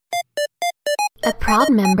A proud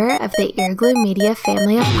member of the Earglue Media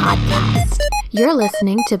family of podcasts. You're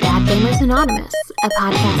listening to Bad Gamers Anonymous, a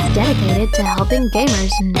podcast dedicated to helping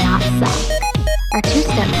gamers not suck. Our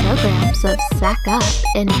two-step programs of Sack Up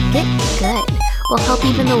and Get Good will help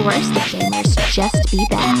even the worst of gamers just be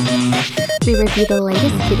bad. We review the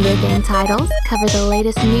latest video game titles, cover the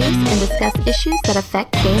latest news, and discuss issues that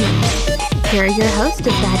affect gamers. Here are your hosts of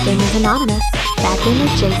Bad Gamers Anonymous, Bad Gamer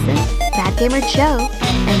Jason, Bad Gamer Joe,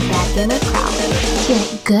 and Bad Gamer Crowley.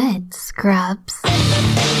 Get good, scrubs.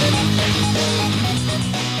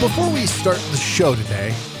 Before we start the show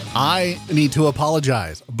today, I need to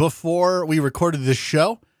apologize. Before we recorded this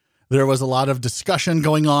show, there was a lot of discussion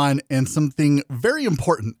going on and something very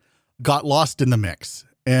important got lost in the mix.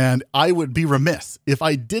 And I would be remiss if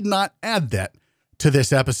I did not add that to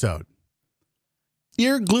this episode.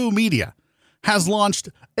 Earglue Media has launched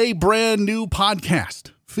a brand new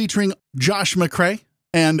podcast featuring Josh McCrae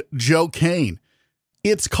and Joe Kane.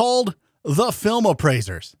 It's called The Film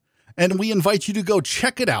Appraisers, and we invite you to go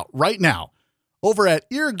check it out right now over at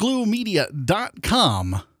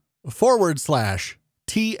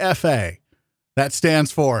eargluemedia.com/TFA. That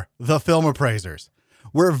stands for The Film Appraisers.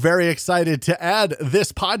 We're very excited to add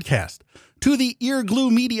this podcast to the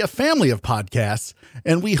Earglue Media family of podcasts,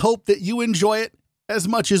 and we hope that you enjoy it as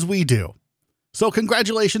much as we do. So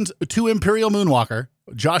congratulations to Imperial Moonwalker,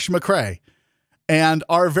 Josh McCrae, and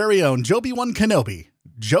our very own Joby1 Kenobi,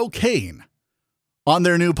 Joe Kane, on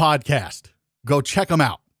their new podcast. Go check them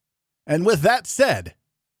out. And with that said,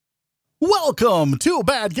 welcome to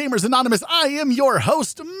Bad Gamers Anonymous. I am your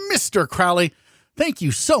host, Mr. Crowley. Thank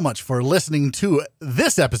you so much for listening to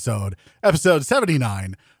this episode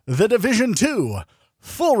 79, The Division 2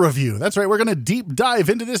 Full Review. That's right, we're going to deep dive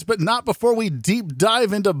into this, but not before we deep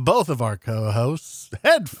dive into both of our co-hosts,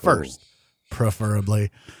 head first,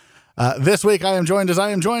 preferably. This week I am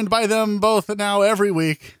joined by them both now every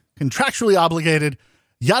week, contractually obligated,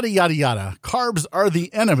 yada, yada, yada. Carbs are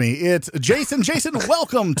the enemy. It's Jason. Jason,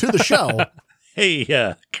 welcome to the show.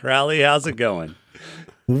 Hey, Crowley, how's it going?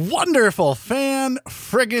 Wonderful,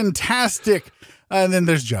 fan-friggin-tastic. And then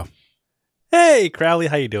there's Joe. Hey, Crowley,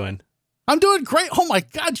 how you doing? I'm doing great. Oh my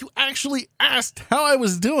God, you actually asked how I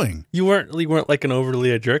was doing. You weren't like an overly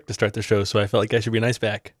a jerk to start the show, so I felt like I should be nice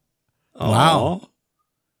back. Wow.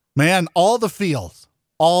 Man, all the feels.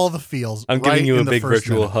 I'm giving you a big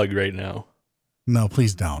virtual hug right now. No,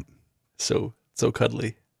 please don't. So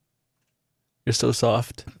cuddly. You're so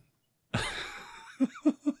soft.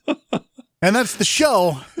 And that's the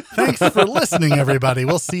show. Thanks for listening, everybody.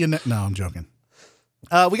 We'll see you No, I'm joking.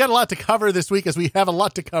 We got a lot to cover this week, as we have a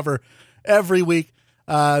lot to cover every week.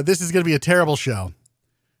 This is going to be a terrible show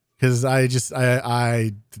because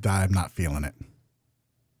I'm not feeling it.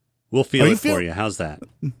 We'll feel it for you. How's that?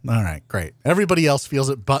 All right, great. Everybody else feels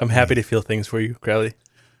it, but I'm happy to feel things for you, Crowley.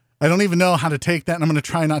 I don't even know how to take that, and I'm going to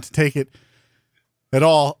try not to take it at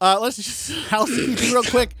all. Let's just housekeeping real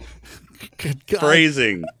quick. Good God.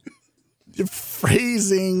 Phrasing.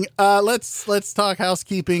 Let's talk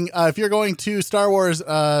housekeeping. If you're going to Star Wars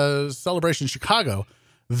Celebration Chicago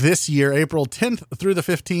this year, April 10th through the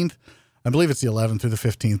 15th, I believe it's the 11th through the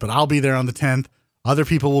 15th, but I'll be there on the 10th. Other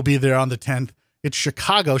people will be there on the 10th. It's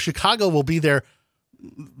Chicago. Chicago will be there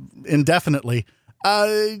indefinitely.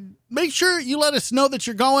 Make sure you let us know that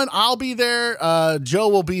you're going. I'll be there. Joe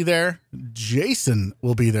will be there. Jason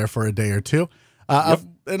will be there for a day or two. Yep.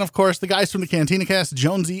 And of course, the guys from the Cantina Cast,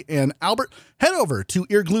 Jonesy and Albert, head over to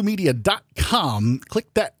eargluemedia.com.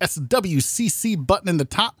 Click that SWCC button in the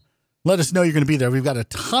top. Let us know you're going to be there. We've got a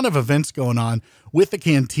ton of events going on with the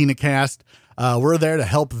Cantina Cast. We're there to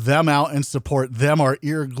help them out and support them, our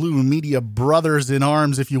Earglue Media brothers in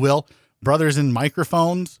arms, if you will. Brothers in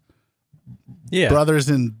microphones. Yeah. Brothers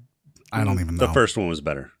in, I don't even know. The first one was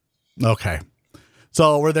better. Okay.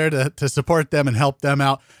 So we're there to support them and help them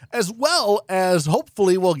out, as well as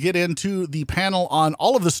hopefully we'll get into the panel on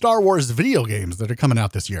all of the Star Wars video games that are coming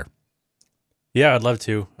out this year. Yeah, I'd love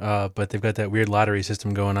to, but they've got that weird lottery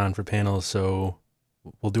system going on for panels, so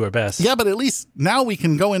we'll do our best. Yeah, but at least now we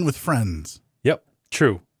can go in with friends. Yep,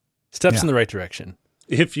 true. Steps in the right direction.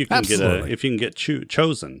 If you can Absolutely. get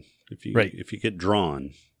chosen, if you get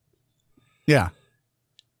drawn. Yeah.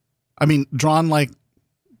 I mean, drawn like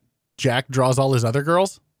Jack draws all his other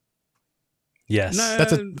girls. Yes.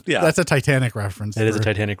 That's a Titanic reference. It is a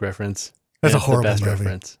Titanic reference. That's a It's horrible the best movie.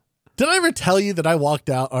 reference. Did I ever tell you that I walked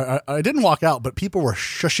out, or I didn't walk out, but people were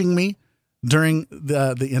shushing me during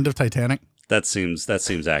the end of Titanic? That seems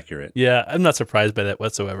accurate. Yeah, I'm not surprised by that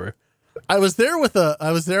whatsoever. I was there with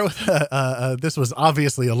this was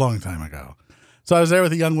obviously a long time ago. So I was there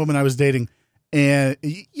with a young woman I was dating, And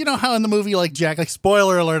you know how in the movie, like Jack, like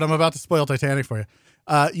spoiler alert, I'm about to spoil Titanic for you.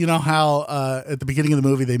 You know how at the beginning of the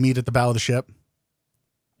movie they meet at the bow of the ship?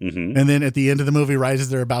 Mm-hmm. And then at the end of the movie, right as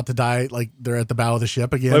they're about to die, like they're at the bow of the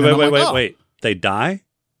ship again. Wait. They die?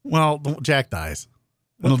 Well, Jack dies.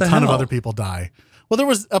 What And a the ton of hell? other people die. Well, there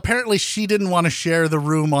was apparently she didn't want to share the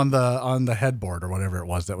room on the headboard or whatever it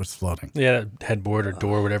was that was floating. Yeah, headboard or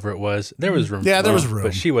door, whatever it was. There was room. Yeah, there was room.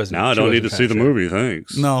 But she wasn't. Now I don't need to see the movie,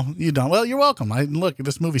 thanks. No, you don't. Well, you're welcome. Look,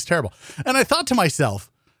 this movie's terrible. And I thought to myself,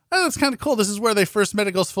 oh, that's kind of cool. This is where they first met.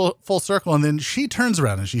 It goes full circle. And then she turns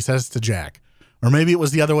around and she says to Jack, or maybe it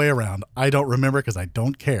was the other way around. I don't remember because I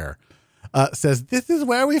don't care. Says, this is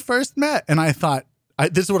where we first met. And I thought,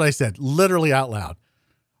 this is what I said, literally out loud.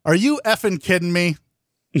 Are you effing kidding me?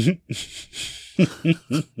 This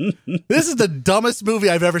is the dumbest movie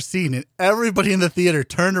I've ever seen. And everybody in the theater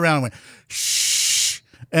turned around and went, shh.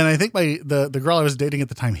 And I think the girl I was dating at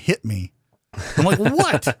the time hit me. I'm like,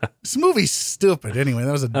 what? This movie's stupid. Anyway,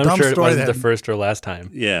 that was a dumb I'm sure story. It wasn't the first or last time.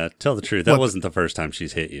 Yeah, tell the truth. That wasn't the first time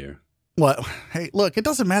she's hit you. What? Hey, look, it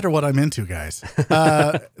doesn't matter what I'm into, guys.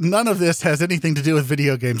 None of this has anything to do with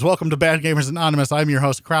video games. Welcome to Bad Gamers Anonymous. I'm your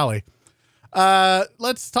host, Crowley.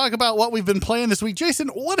 Let's talk about what we've been playing this week. Jason,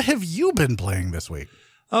 what have you been playing this week?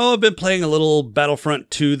 Oh, I've been playing a little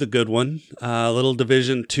Battlefront 2, the good one. A little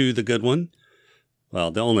Division 2, the good one.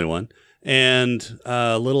 Well, the only one. And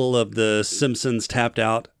a little of the Simpsons Tapped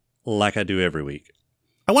Out, like I do every week.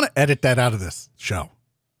 I want to edit that out of this show.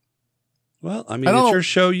 Well, I mean, it's your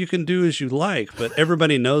show. You can do as you like, but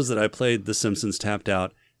everybody knows that I played The Simpsons Tapped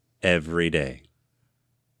Out every day.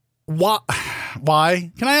 Why?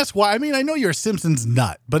 Can I ask why? I mean, I know you're a Simpsons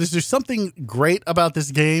nut, but is there something great about this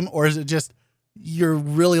game, or is it just you're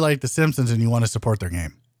really like The Simpsons and you want to support their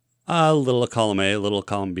game? A little of column A, a little of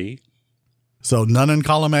column B. So none in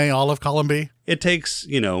column A, all of column B? It takes,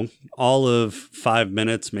 all of 5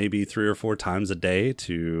 minutes, maybe 3 or 4 times a day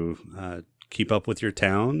to keep up with your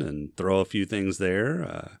town and throw a few things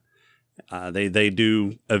there. They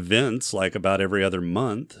do events like about every other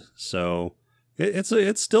month, so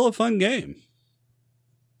it's still a fun game.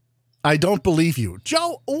 I don't believe you.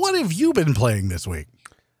 Joe, what have you been playing this week?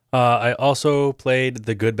 I also played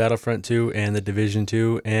the good Battlefront 2 and the Division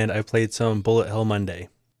 2, and I played some Bullet Hell Monday.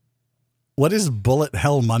 What is Bullet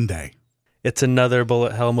Hell Monday? It's another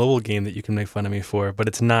Bullet Hell mobile game that you can make fun of me for, but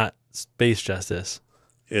it's not Space Justice.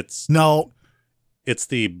 It's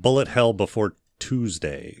the Bullet Hell before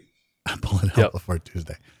Tuesday. Bullet Hell before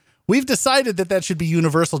Tuesday. We've decided that should be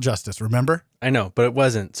Universal Justice, remember? I know, but it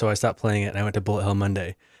wasn't, so I stopped playing it and I went to Bullet Hell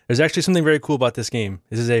Monday. There's actually something very cool about this game.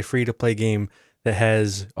 This is a free-to-play game that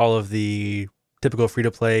has all of the typical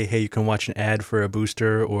free-to-play, hey, you can watch an ad for a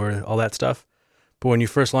booster or all that stuff. But when you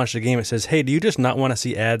first launch the game, it says, hey, do you just not want to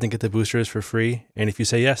see ads and get the boosters for free? And if you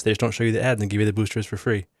say yes, they just don't show you the ads and give you the boosters for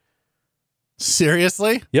free.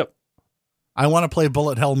 Seriously? Yep. I want to play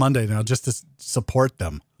Bullet Hell Monday now just to support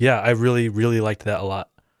them. Yeah, I really, really liked that a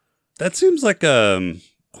lot. That seems like a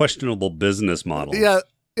questionable business model. Yeah,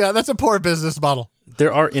 that's a poor business model.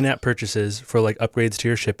 There are in-app purchases for like upgrades to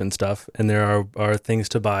your ship and stuff, and there are things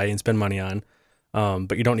to buy and spend money on,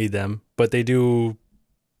 but you don't need them. But they do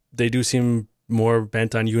seem more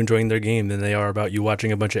bent on you enjoying their game than they are about you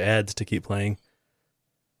watching a bunch of ads to keep playing.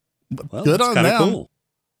 Well, good on them. Cool.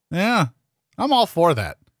 Yeah, I'm all for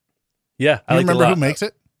that. Yeah, I remember who makes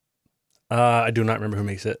it. I do not remember who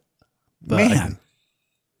makes it. Man,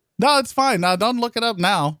 no, it's fine. Now don't look it up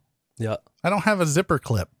now. Yeah, I don't have a zipper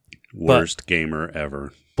clip. Worst gamer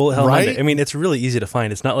ever. Bullet Hell Right? Monday. I mean, it's really easy to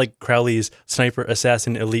find. It's not like Crowley's Sniper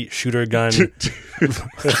Assassin Elite Shooter Gun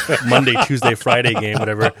Monday, Tuesday, Friday game,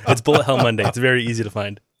 whatever. It's Bullet Hell Monday. It's very easy to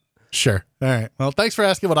find. Sure. All right. Well, thanks for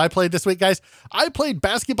asking what I played this week, guys. I played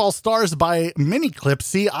Basketball Stars by Miniclip.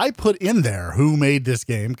 See, I put in there who made this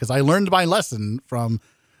game because I learned my lesson from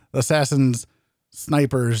assassins,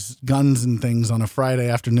 snipers, guns, and things on a Friday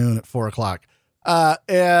afternoon at 4:00.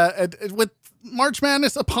 With March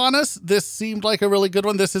Madness upon us, this seemed like a really good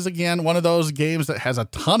one. This is, again, one of those games that has a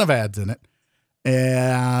ton of ads in it,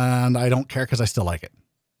 and I don't care because I still like it.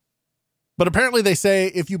 But apparently they say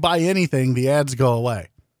if you buy anything, the ads go away.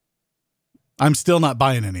 I'm still not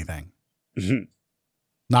buying anything.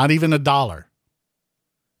 Not even $1.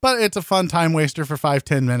 But it's a fun time waster for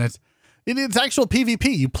 5-10 minutes. It's actual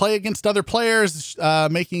PvP. You play against other players,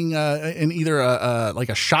 making in either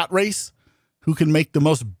a shot race. Who can make the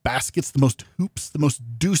most baskets, the most hoops, the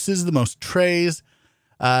most deuces, the most trays.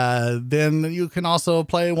 Then you can also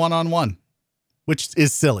play one-on-one, which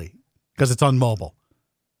is silly because it's on mobile.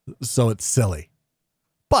 So it's silly.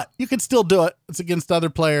 But you can still do it. It's against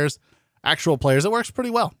other players, actual players. It works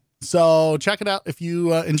pretty well. So check it out if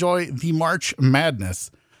you enjoy the March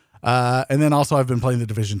Madness. And then also I've been playing the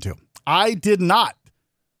Division 2. I did not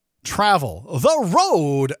travel the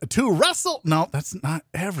road to wrestle. No, that's not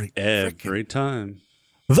every time.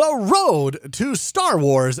 The road to Star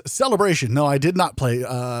Wars Celebration. No, I did not play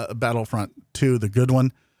Battlefront 2, the good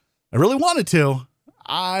one. I really wanted to.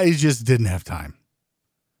 I just didn't have time.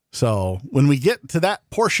 So when we get to that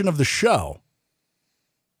portion of the show,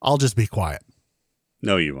 I'll just be quiet.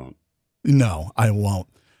 No, you won't. No, I won't.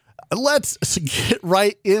 Let's get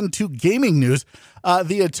right into gaming news.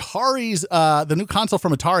 The Atari's, the new console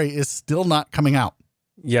from Atari is still not coming out.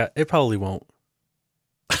 Yeah, it probably won't.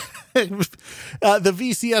 The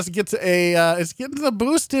VCS gets it's getting a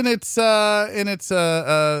boost in its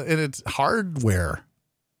hardware.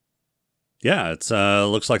 Yeah, it's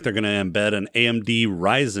looks like they're going to embed an AMD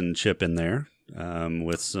Ryzen chip in there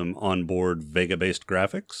with some onboard Vega-based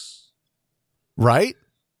graphics. Right?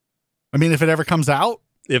 I mean, if it ever comes out.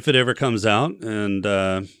 If it ever comes out, and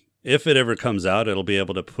if it ever comes out, it'll be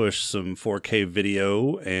able to push some 4K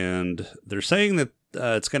video, and they're saying that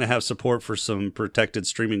it's going to have support for some protected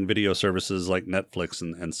streaming video services like Netflix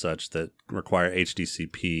and such that require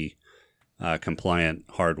HDCP compliant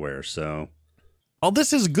hardware. So, well,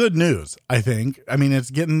 this is good news, I think. I mean,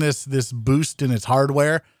 it's getting this boost in its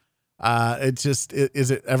hardware. Is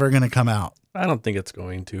it ever going to come out? I don't think it's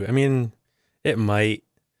going to. I mean, it might,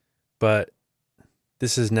 but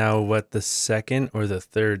this is now the second or the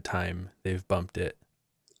third time they've bumped it.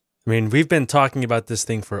 I mean, we've been talking about this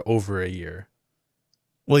thing for over a year.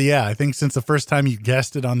 Well, yeah, I think since the first time you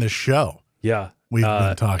guessed it on this show. Yeah. We've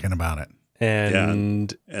been talking about it.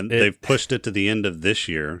 And they've pushed it to the end of this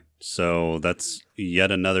year. So that's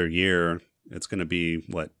yet another year. It's going to be,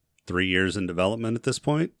 3 years in development at this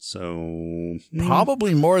point? So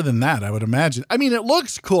probably more than that, I would imagine. I mean, it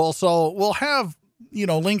looks cool. So we'll have,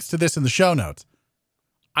 links to this in the show notes.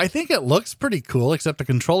 I think it looks pretty cool, except the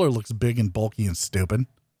controller looks big and bulky and stupid.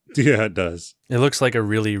 Yeah, it does. It looks like a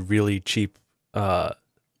really, really cheap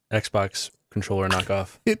Xbox controller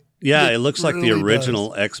knockoff. It looks like the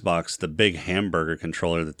original Xbox, the big hamburger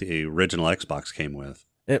controller that the original Xbox came with.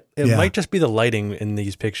 It might just be the lighting in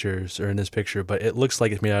these pictures or in this picture, but it looks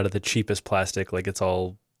like it's made out of the cheapest plastic. Like it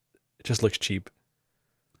just looks cheap.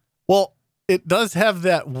 Well, it does have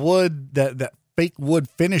that wood, that fake wood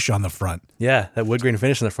finish on the front. Yeah, that wood grain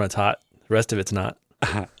finish on the front's hot. The rest of it's not.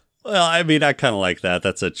 Well, I mean, I kind of like that.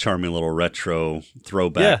 That's a charming little retro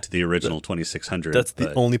throwback to the original 2600. That's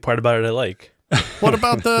the only part about it I like. What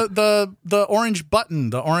about the orange button,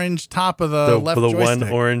 the orange top of the left joystick? The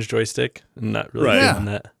one orange joystick? Not really on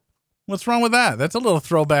that. What's wrong with that? That's a little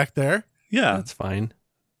throwback there. Yeah. That's fine.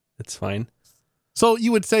 It's fine. So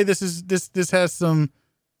you would say this has some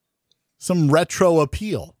retro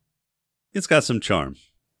appeal. It's got some charm.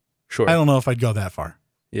 Sure. I don't know if I'd go that far.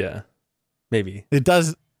 Yeah. Maybe. It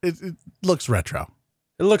does. It looks retro.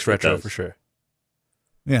 It looks retro for sure.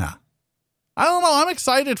 Yeah. I don't know. I'm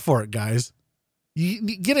excited for it, guys.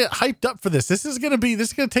 You get it hyped up for this. This is going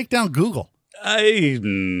to take down Google.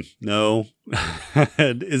 No.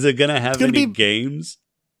 Is it going to have any games?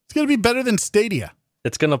 It's going to be better than Stadia.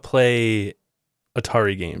 It's going to play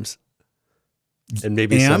Atari games. And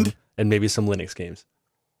maybe some Linux games.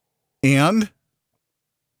 And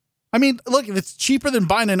I mean, look, it's cheaper than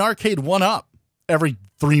buying an arcade 1-up every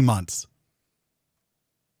 3 months.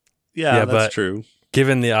 Yeah, that's true.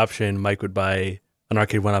 Given the option, Mike would buy an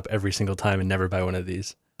arcade 1-up every single time and never buy one of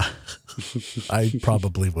these. I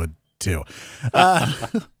probably would too.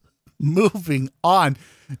 Moving on,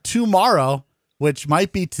 tomorrow, which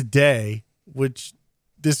might be today, which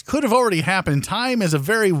this could have already happened. Time is a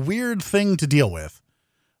very weird thing to deal with.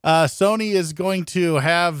 Sony is going to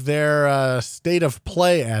have their state of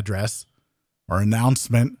play address or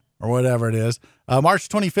announcement or whatever it is, March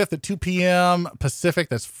 25th at 2 p.m. Pacific.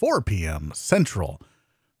 That's 4 p.m. Central,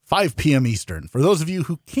 5 p.m. Eastern. For those of you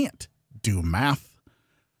who can't do math,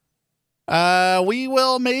 we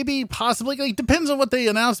will possibly, it depends on what they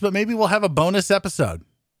announce, but maybe we'll have a bonus episode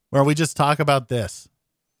where we just talk about this.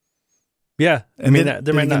 Yeah, I mean,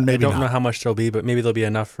 there might not. I don't know how much there'll be, but maybe there'll be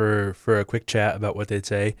enough for a quick chat about what they'd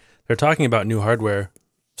say. They're talking about new hardware,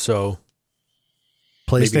 so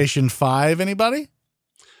PlayStation 5. Anybody?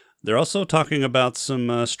 They're also talking about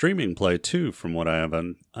some streaming play too, from what I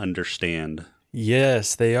understand.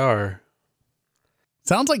 Yes, they are.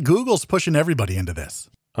 Sounds like Google's pushing everybody into this.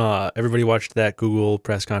 Everybody watched that Google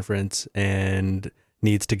press conference and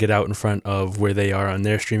needs to get out in front of where they are on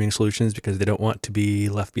their streaming solutions because they don't want to be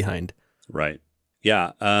left behind. Right.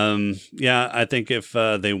 Yeah. I think if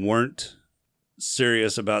they weren't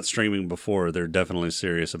serious about streaming before, they're definitely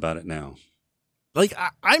serious about it now. Like,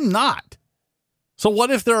 I'm not. So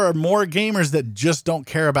what if there are more gamers that just don't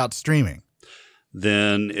care about streaming?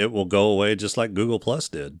 Then it will go away just like Google Plus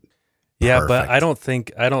did. Yeah, Perfect. but I don't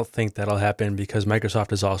think that'll happen because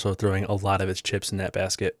Microsoft is also throwing a lot of its chips in that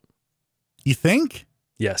basket. You think?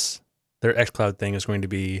 Yes. Their xCloud thing is going to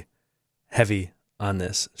be heavy on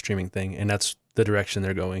this streaming thing, and that's the direction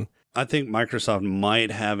they're going. I think Microsoft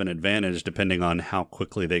might have an advantage depending on how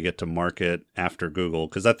quickly they get to market after Google,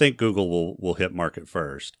 because I think Google will hit market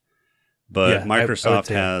first. But Yeah, I would Microsoft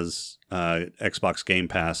say- has Xbox Game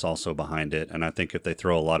Pass also behind it, and I think if they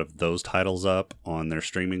throw a lot of those titles up on their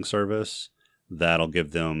streaming service, that'll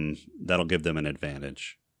give them an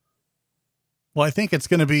advantage. Well, I think it's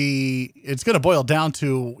going to boil down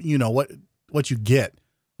to, what you get,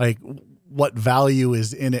 like what value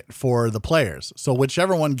is in it for the players. So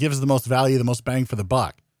whichever one gives the most value, the most bang for the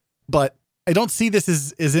buck. But I don't see this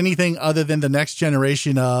as anything other than the next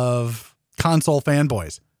generation of console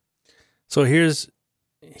fanboys. So here is,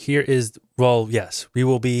 yes,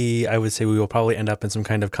 I would say we will probably end up in some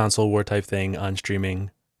kind of console war type thing on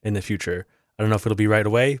streaming in the future. I don't know if it'll be right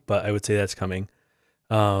away, but I would say that's coming.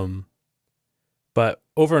 But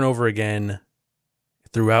over and over again,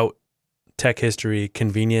 throughout tech history,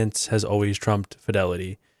 convenience has always trumped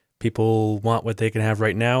fidelity. People want what they can have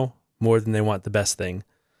right now more than they want the best thing.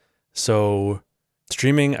 So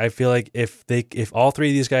streaming, I feel like if all three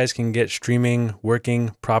of these guys can get streaming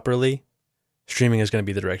working properly, streaming is going to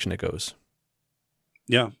be the direction it goes.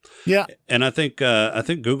 Yeah. Yeah. And I think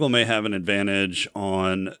Google may have an advantage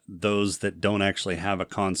on those that don't actually have a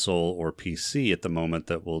console or PC at the moment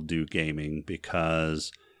that will do gaming,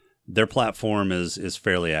 because their platform is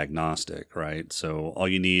fairly agnostic, right? So all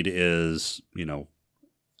you need is,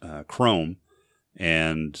 Chrome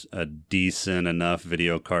and a decent enough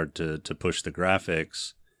video card to push the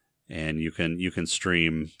graphics, and you can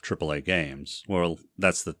stream AAA games. Well,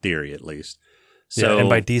 that's the theory, at least. So, yeah, and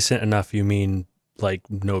by decent enough, you mean like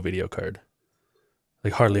no video card,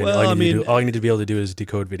 like hardly. Well, all you need to be able to do is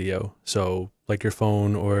decode video. So like your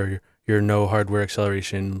phone or your no hardware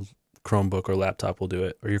acceleration Chromebook or laptop will do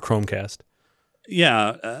it, or your Chromecast.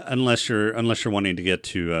 Yeah, unless you're wanting to get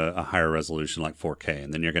to a higher resolution like 4K,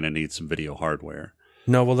 and then you're going to need some video hardware.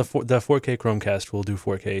 No, well the 4K Chromecast will do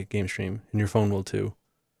 4K game stream, and your phone will too.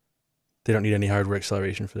 They don't need any hardware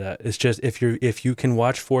acceleration for that. It's just if you can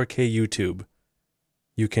watch 4K YouTube,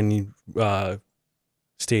 you can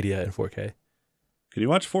Stadia in 4K. Can you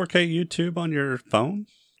watch 4K YouTube on your phone?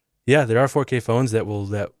 Yeah, there are 4K phones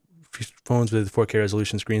phones with 4K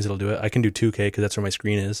resolution screens that'll do it. I can do 2K because that's where my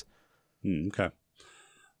screen is. Okay. How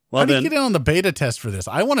Well, do then you get in on the beta test for this?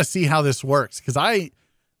 I want to see how this works, because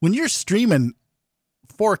when you're streaming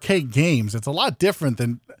 4K games, it's a lot different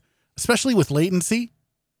than, especially with latency,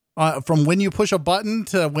 from when you push a button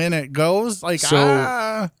to when it goes. Like, So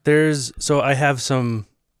I have some.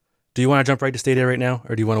 Do you want to jump right to Stadia right now,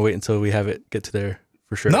 or do you want to wait until we have it get to there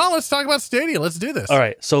for sure? No, let's talk about Stadia. Let's do this. All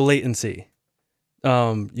right. So latency.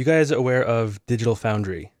 You guys are aware of Digital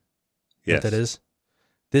Foundry? yes. What that is?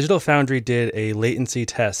 Digital Foundry did a latency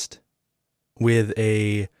test with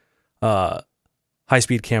a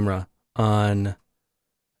high-speed camera on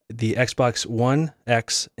the Xbox One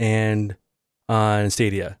X and on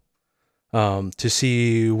Stadia to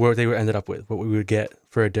see where they ended up with, what we would get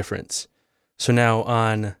for a difference. So now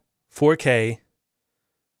on 4K,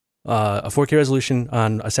 a 4K resolution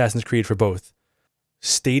on Assassin's Creed for both,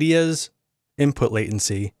 Stadia's input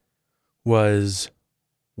latency was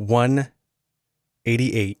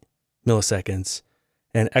 188 milliseconds,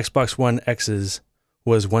 and Xbox One X's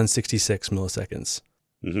was 166 milliseconds.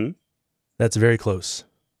 Mm-hmm. That's very close.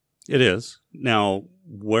 It is. Now,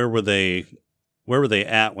 where were they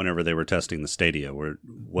at whenever they were testing the Stadia? What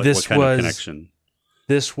kind of connection?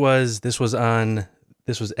 This was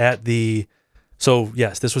at the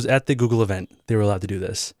Google event. They were allowed to do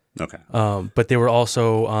this. Okay. But they were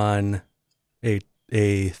also on a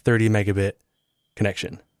 30 megabit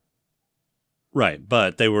connection. Right,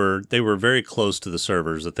 but they were very close to the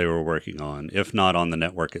servers that they were working on, if not on the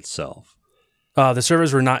network itself. The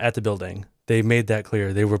servers were not at the building. They made that clear.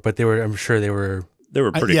 I'm sure they were. They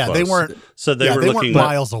were pretty close. They weren't. So they were looking weren't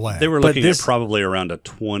miles away. They were But looking this- at probably around a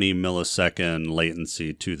 20 millisecond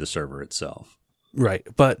latency to the server itself. Right.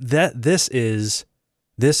 But this is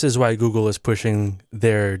why Google is pushing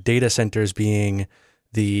their data centers being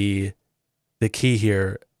the key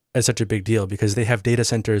here as such a big deal, because they have data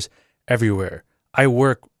centers everywhere. I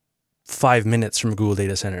work 5 minutes from a Google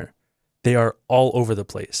data center. They are all over the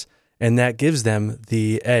place. And that gives them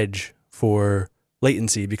the edge for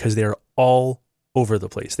latency because they are all over the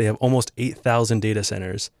place. They have almost 8,000 data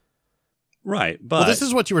centers. Right, but Well, this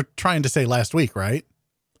is what you were trying to say last week, right?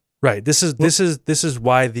 Right. This is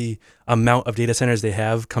why the amount of data centers they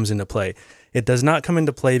have comes into play. It does not come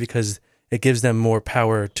into play because it gives them more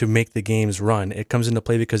power to make the games run. It comes into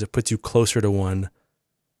play because it puts you closer to one,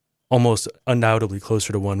 almost undoubtedly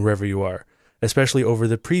closer to one wherever you are, especially over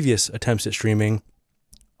the previous attempts at streaming,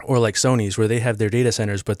 or like Sony's, where they have their data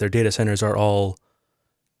centers, but their data centers are all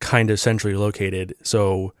kind of centrally located.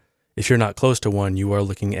 So if you're not close to one, you are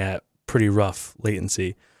looking at pretty rough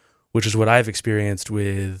latency, which is what I've experienced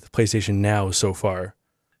with PlayStation Now so far.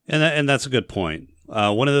 And that's a good point.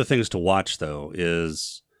 One of the things to watch, though,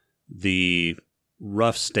 is the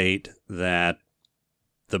rough state that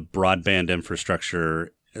the broadband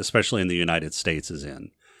infrastructure, especially in the United States, is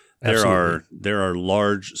in. Absolutely. There are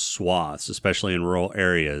large swaths, especially in rural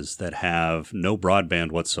areas, that have no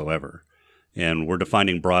broadband whatsoever. And we're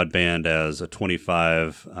defining broadband as a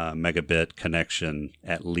 25 megabit connection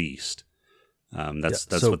at least. That's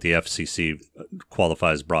what the FCC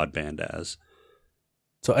qualifies broadband as.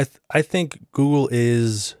 So I think Google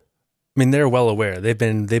is, I mean, they're well aware. They've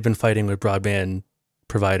been fighting with broadband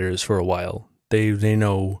providers for a while. They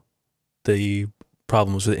know the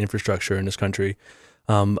problems with infrastructure in this country.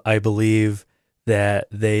 I believe that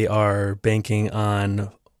they are banking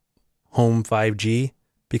on home 5G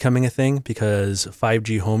becoming a thing because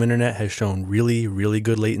 5G home internet has shown really, really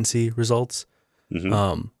good latency results.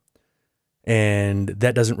 Mm-hmm. And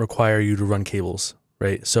that doesn't require you to run cables,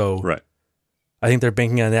 right? So Right. I think they're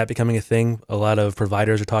banking on that becoming a thing. A lot of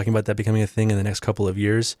providers are talking about that becoming a thing in the next couple of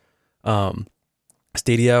years.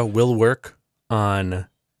 Stadia will work on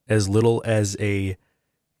as little as a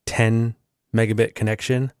 10 megabit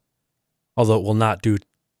connection, although it will not do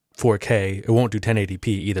 4K. It won't do 1080p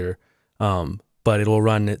either, but it will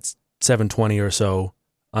run at 720 or so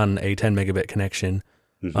on a 10 megabit connection.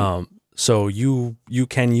 Mm-hmm. So you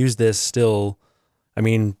can use this still. I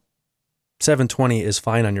mean, 720 is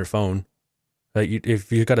fine on your phone.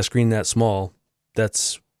 If you've got a screen that small,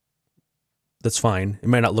 that's fine. It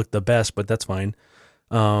might not look the best, but that's fine.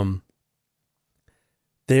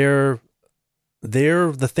 The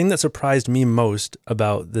thing that surprised me most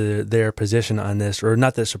about their position on this, or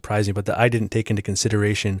not that surprised me, but that I didn't take into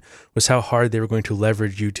consideration, was how hard they were going to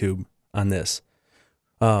leverage YouTube on this.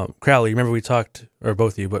 Crowley, remember we talked, or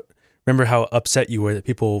both of you, but remember how upset you were that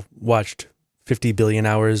people watched 50 billion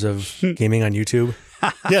hours of gaming on YouTube?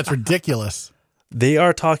 Yeah, it's ridiculous. They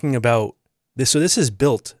are talking about this. So this is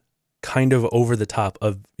built kind of over the top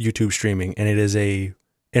of YouTube streaming, and it is a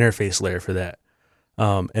interface layer for that.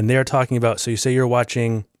 And they are talking about, so you say you're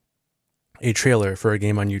watching a trailer for a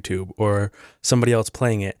game on YouTube or somebody else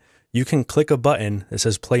playing it. You can click a button that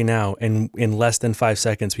says play now and in less than 5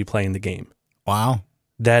 seconds be playing the game. Wow.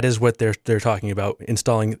 That is what they're talking about,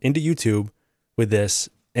 installing into YouTube with this.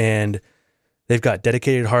 And they've got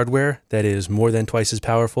dedicated hardware that is more than twice as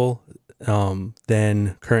powerful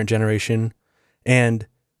than current generation. And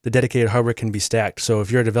the dedicated hardware can be stacked. So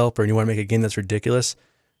if you're a developer and you want to make a game that's ridiculous,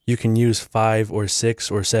 you can use 5 or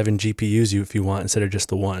 6 or 7 GPUs if you want instead of just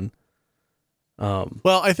the one.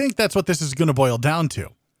 Well, I think that's what this is going to boil down to,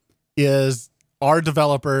 is are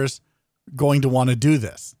developers going to want to do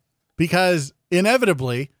this? Because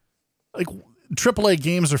inevitably, like AAA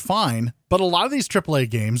games are fine, but a lot of these AAA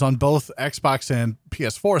games on both Xbox and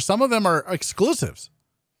PS4, some of them are exclusives.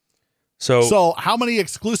 So how many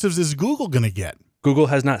exclusives is Google going to get? Google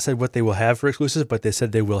has not said what they will have for exclusives, but they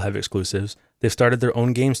said they will have exclusives. They've started their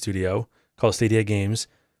own game studio called Stadia Games,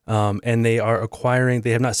 and they are acquiring,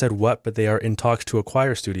 they have not said what, but they are in talks to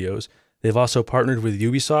acquire studios. They've also partnered with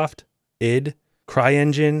Ubisoft, id,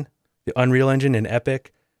 CryEngine, the Unreal Engine, and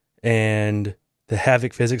Epic, and the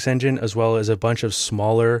Havok Physics Engine, as well as a bunch of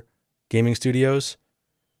smaller gaming studios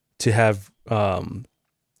to have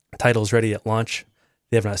titles ready at launch.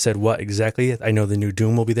 They have not said what exactly. I know the new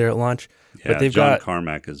Doom will be there at launch. Yeah, but they've John got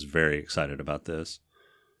Carmack is very excited about this.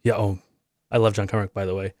 Yeah, I love John Carmack, by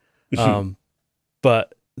the way.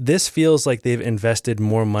 But this feels like they've invested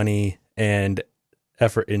more money and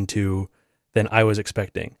effort into than I was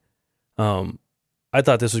expecting. I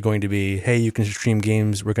thought this was going to be, hey, you can stream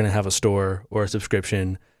games, we're going to have a store or a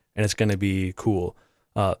subscription, and it's going to be cool.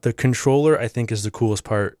 The controller, I think, is the coolest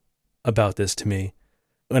part about this to me.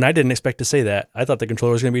 And I didn't expect to say that. I thought the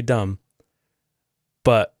controller was going to be dumb.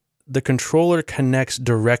 But the controller connects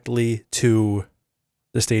directly to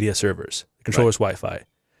the Stadia servers. The controller's Wi-Fi.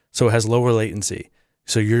 So it has lower latency.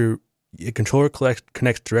 So your controller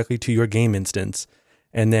connects directly to your game instance,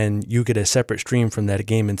 and then you get a separate stream from that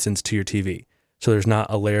game instance to your TV. So there's not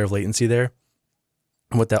a layer of latency there.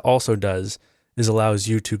 And what that also does is allows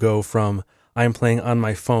you to go from I'm playing on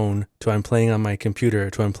my phone to I'm playing on my computer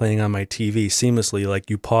to I'm playing on my TV seamlessly. Like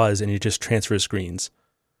you pause and you just transfer screens.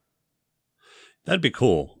 That'd be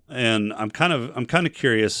cool. And I'm kind of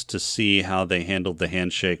curious to see how they handled the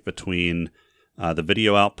handshake between the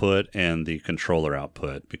video output and the controller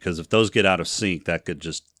output, because if those get out of sync, that could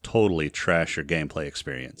just totally trash your gameplay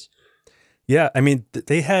experience. Yeah, I mean,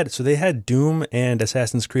 they had Doom and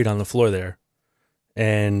Assassin's Creed on the floor there,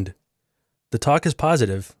 and the talk is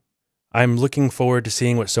positive. I'm looking forward to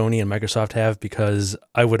seeing what Sony and Microsoft have, because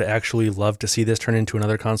I would actually love to see this turn into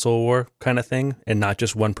another console war kind of thing and not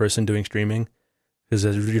just one person doing streaming, because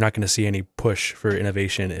you're not going to see any push for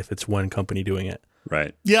innovation if it's one company doing it.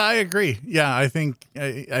 Right. Yeah, I agree. Yeah, I think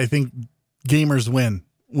gamers win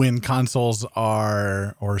when consoles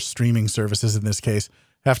or streaming services in this case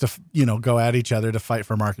have to, go at each other to fight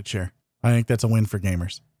for market share. I think that's a win for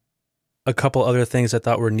gamers. A couple other things I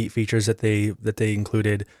thought were neat features that they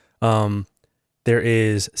included. There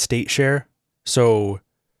is state share. So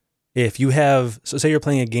if you say you're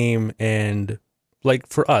playing a game, and like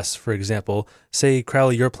for us, for example, say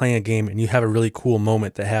Crowley, you're playing a game and you have a really cool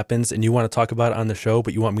moment that happens and you want to talk about it on the show,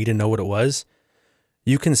 but you want me to know what it was.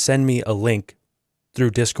 You can send me a link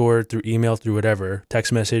through Discord, through email, through whatever,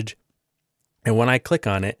 text message. And when I click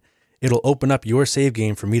on it, it'll open up your save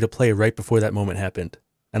game for me to play right before that moment happened.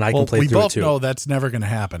 And I can play through it too. We both know that's never going to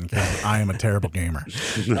happen because I am a terrible gamer.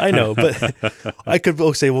 I know, but I could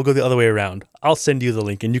say we'll go the other way around. I'll send you the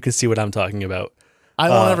link and you can see what I'm talking about. I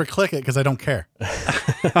won't ever click it because I don't care.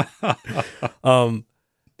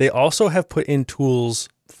 They also have put in tools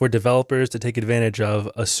for developers to take advantage of,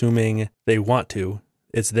 assuming they want to.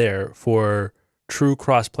 It's there for true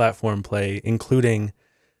cross-platform play, including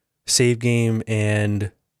save game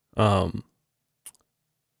and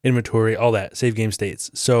inventory, all that, save game states.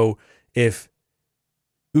 So if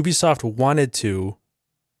Ubisoft wanted to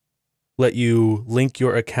let you link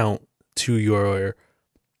your account to your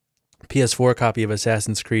PS4 copy of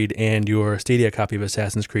Assassin's Creed and your Stadia copy of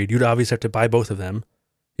Assassin's Creed, you'd obviously have to buy both of them.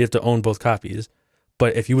 You have to own both copies.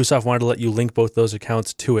 But if Ubisoft wanted to let you link both those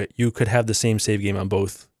accounts to it, you could have the same save game on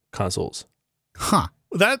both consoles. Huh.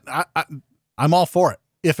 I'm all for it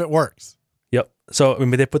if it works. Yep. So I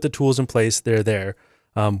mean, they put the tools in place. They're there.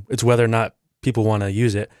 It's whether or not people want to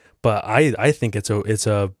use it. But I think it's a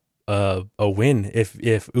win if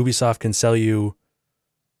Ubisoft can sell you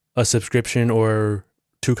a subscription or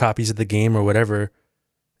 2 copies of the game or whatever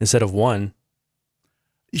instead of 1.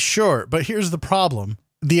 Sure, but here's the problem.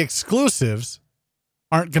 The exclusives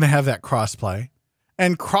aren't going to have that crossplay.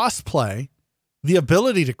 And crossplay, the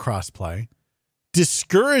ability to crossplay,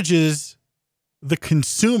 discourages the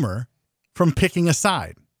consumer from picking a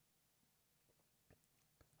side.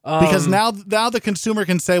 Because now the consumer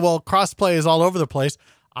can say, well, crossplay is all over the place.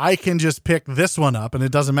 I can just pick this one up and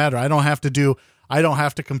it doesn't matter. I don't have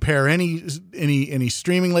to compare any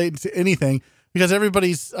streaming latency, anything, because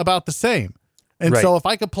everybody's about the same. And right. So if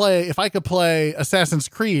I could play Assassin's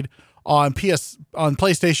Creed on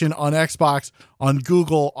PlayStation, on Xbox, on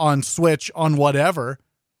Google, on Switch, on whatever,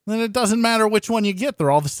 then it doesn't matter which one you get. They're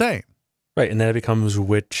all the same. Right. And then it becomes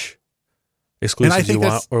which exclusives you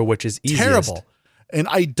want or which is easiest. Terrible. And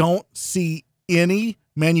I don't see any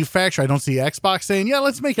manufacturer. I don't see Xbox saying, yeah,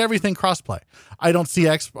 let's make everything crossplay. I don't see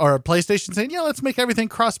PlayStation saying, yeah, let's make everything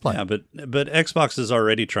crossplay. Yeah, but Xbox is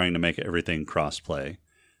already trying to make everything crossplay.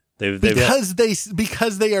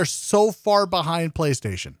 Because they are so far behind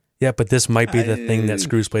PlayStation. Yeah, but this might be the thing that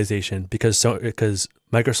screws PlayStation because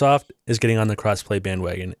Microsoft is getting on the crossplay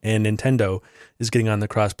bandwagon and Nintendo is getting on the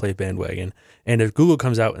crossplay bandwagon. And if Google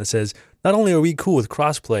comes out and says, not only are we cool with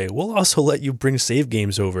crossplay, we'll also let you bring save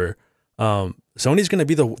games over. Sony's going to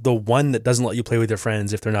be the one that doesn't let you play with your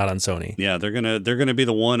friends if they're not on Sony. Yeah, they're gonna be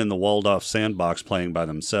the one in the walled off sandbox playing by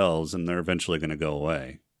themselves, and they're eventually going to go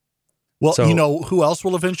away. Well, you know who else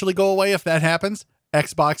will eventually go away if that happens?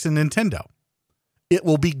 Xbox and Nintendo. It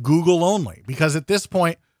will be Google only because at this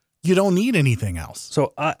point you don't need anything else.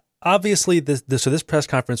 So obviously this press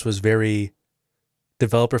conference was very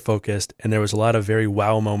developer focused, and there was a lot of very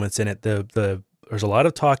wow moments in it. There's a lot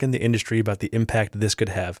of talk in the industry about the impact this could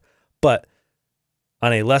have, but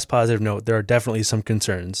on a less positive note, there are definitely some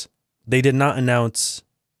concerns. They did not announce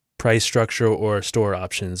price structure or store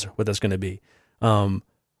options, what that's going to be.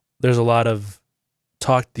 There's a lot of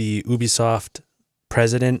talk. The Ubisoft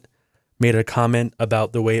president made a comment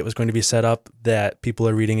about the way it was going to be set up that people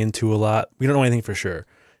are reading into a lot. We don't know anything for sure.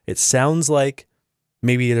 It sounds like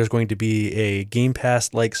maybe there's going to be a Game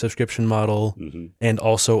Pass-like subscription model and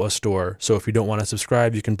also a store. So if you don't want to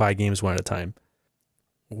subscribe, you can buy games one at a time.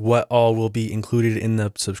 What all will be included in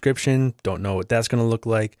the subscription? Don't know what that's going to look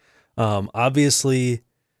like. Obviously,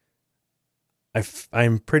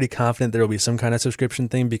 I'm pretty confident there will be some kind of subscription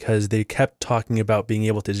thing because they kept talking about being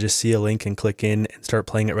able to just see a link and click in and start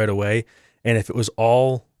playing it right away. And if it was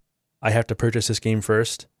all, I have to purchase this game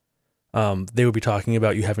first, they would be talking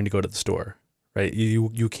about you having to go to the store, right?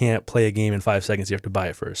 You can't play a game in 5 seconds. You have to buy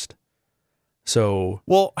it first. So,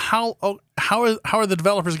 well, how are the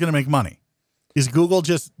developers going to make money? Is Google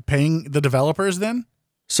just paying the developers then?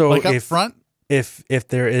 So like up front? If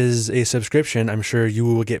there is a subscription, I'm sure you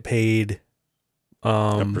will get paid.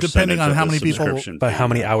 Depending on how many people, by how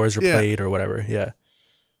many hours are played or whatever. Yeah.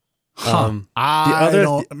 Huh.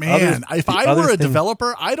 If I were a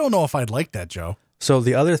developer, I don't know if I'd like that, Joe. So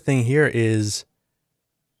the other thing here is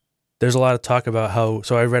there's a lot of talk about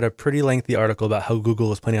so I read a pretty lengthy article about how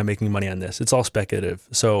Google is planning on making money on this. It's all speculative.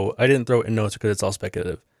 So I didn't throw it in notes because it's all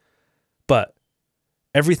speculative. But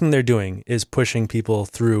everything they're doing is pushing people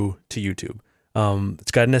through to YouTube.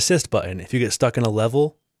 It's got an assist button. If you get stuck in a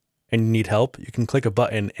level and you need help, you can click a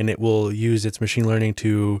button and it will use its machine learning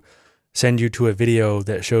to send you to a video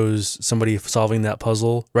that shows somebody solving that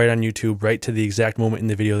puzzle right on YouTube, right to the exact moment in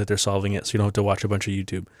the video that they're solving it. So you don't have to watch a bunch of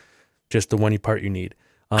YouTube, just the one part you need.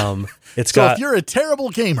 It's so if you're a terrible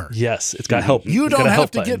gamer, yes, it's got help. You don't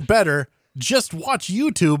have to get better. Just watch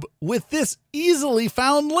YouTube with this easily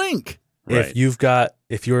found link. Right.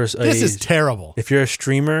 This is terrible. If you're a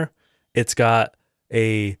streamer, it's got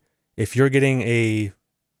an exact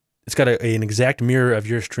mirror of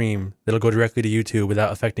your stream that'll go directly to YouTube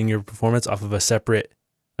without affecting your performance off of a separate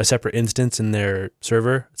instance in their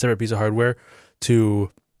server, a separate piece of hardware to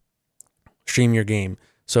stream your game.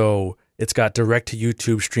 So it's got direct to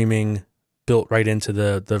YouTube streaming built right into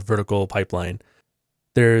the vertical pipeline.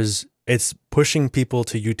 It's pushing people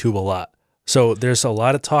to YouTube a lot. So there's a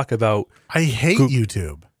lot of talk about. I hate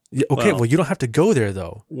YouTube. Okay, well, you don't have to go there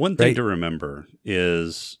though. One thing to remember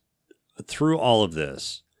is through all of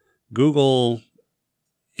this, Google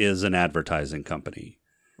is an advertising company.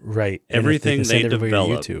 Right. Everything they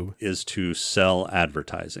develop is to sell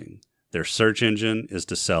advertising. Their search engine is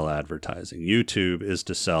to sell advertising. YouTube is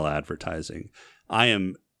to sell advertising. I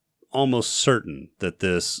am almost certain that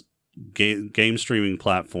this game streaming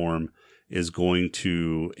platform is going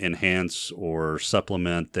to enhance or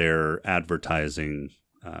supplement their advertising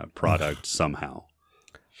product somehow.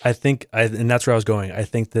 And that's where I was going. I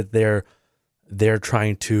think that they're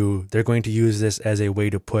going to use this as a way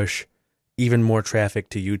to push even more traffic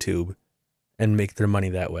to YouTube and make their money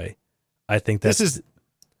that way. I think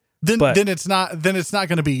then it's not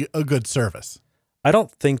going to be a good service. I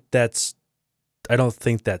don't think that's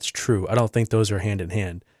true. I don't think those are hand in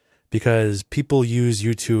hand because people use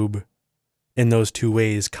YouTube in those two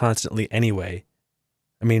ways constantly anyway.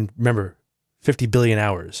 I mean, remember 50 billion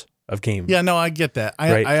hours of game. Yeah, no, I get that.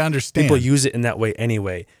 I understand. People use it in that way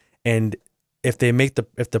anyway. And if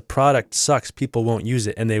the product sucks, people won't use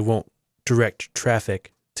it and they won't direct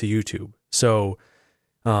traffic to YouTube. So,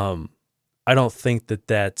 I don't think that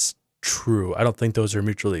that's true. I don't think those are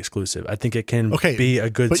mutually exclusive. I think it can be a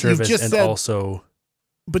good service and also.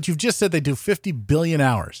 But you've just said they do 50 billion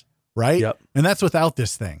hours, right? Yep. And that's without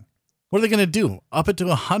this thing. What are they going to do? Up it to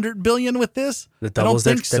 100 billion with this? That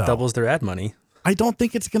doubles their ad money. I don't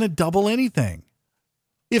think it's going to double anything.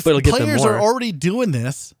 If players are already doing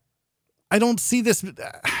this, I don't see this.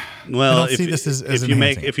 Well,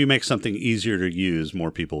 if you make something easier to use,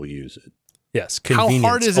 more people will use it. Yes, how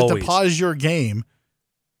hard is it to pause your game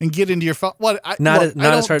and get into your phone? Not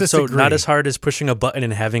as hard. So not as hard as pushing a button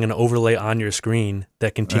and having an overlay on your screen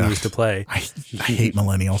that continues to play. I hate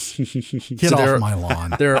millennials. Get off my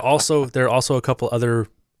lawn. There are also a couple other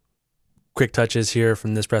quick touches here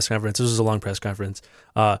from this press conference. This was a long press conference.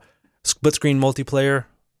 Split screen multiplayer,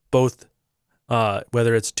 both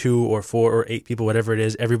whether it's 2 or 4 or 8 people, whatever it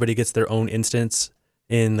is, everybody gets their own instance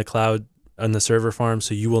in the cloud on the server farm,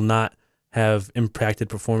 so you will not have impacted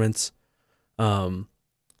performance.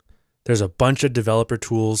 There's a bunch of developer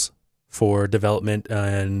tools for development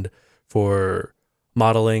and for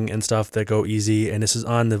modeling and stuff that go easy, and this is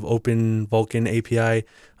on the Open Vulkan API,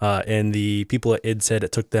 and the people at id said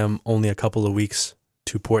it took them only a couple of weeks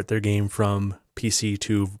to port their game from PC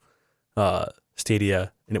to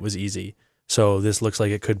Stadia, and it was easy. So this looks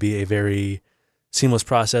like it could be a very seamless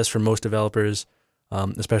process for most developers,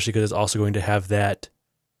 especially because it's also going to have that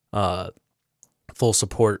full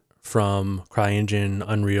support from CryEngine,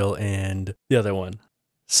 Unreal, and the other one.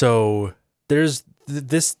 So there's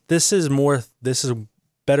this is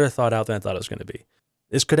better thought out than I thought it was going to be.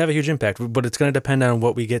 This could have a huge impact, but it's going to depend on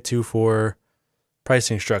what we get to for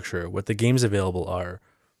pricing structure, what the games available are,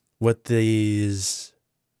 what these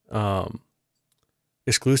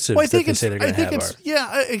exclusives Well, I that think they it's, say they're I going to think have it's, are.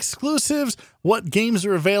 yeah, exclusives, what games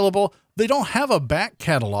are available. They don't have a back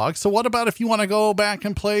catalog. So what about if you want to go back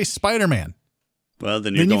and play Spider-Man? Well,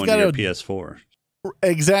 then you're Then you've going to your gotta- PS4.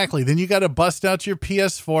 Exactly. Then you got to bust out your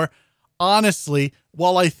PS4. Honestly,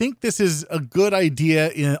 while I think this is a good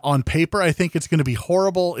idea on paper, I think it's going to be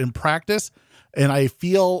horrible in practice. And I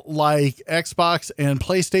feel like Xbox and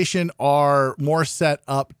PlayStation are more set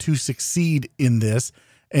up to succeed in this.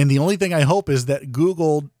 And the only thing I hope is that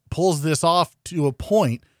Google pulls this off to a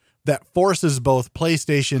point that forces both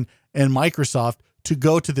PlayStation and Microsoft to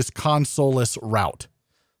go to this console-less route.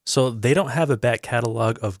 So they don't have a back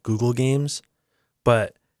catalog of Google games,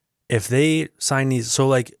 but if they sign these, so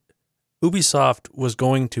like Ubisoft was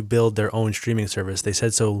going to build their own streaming service. They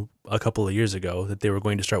said so a couple of years ago that they were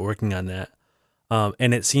going to start working on that.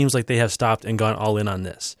 And it seems like they have stopped and gone all in on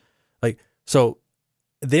this. Like, so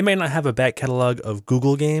they may not have a back catalog of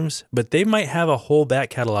Google games, but they might have a whole back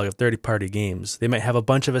catalog of third-party games. They might have a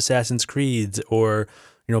bunch of Assassin's Creeds or,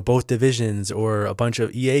 you know, both Divisions or a bunch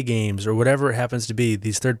of EA games or whatever it happens to be.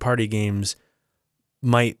 These third-party games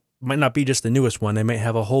might not be just the newest one. They might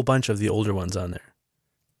have a whole bunch of the older ones on there.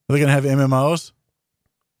 Are they going to have MMOs?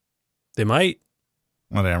 They might.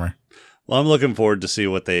 Whatever. Well, I'm looking forward to see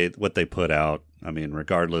what they put out. I mean,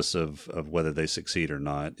 regardless of whether they succeed or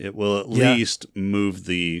not, it will at least move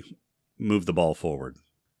the ball forward.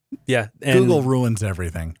 Yeah. And Google ruins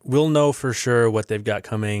everything. we'll know for sure what they've got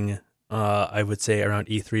coming, I would say, around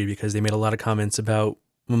E3 because they made a lot of comments about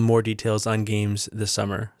more details on games this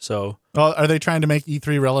summer. So, Oh, are they trying to make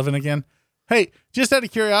E3 relevant again? Hey, just out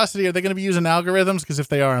of curiosity, are they going to be using algorithms? Because if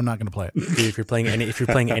they are, I'm not going to play it. dude, if you're playing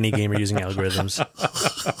any game, you're using algorithms.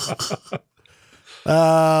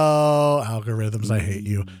 Oh, algorithms, I hate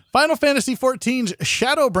you. Final Fantasy XIV's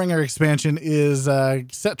Shadowbringer expansion is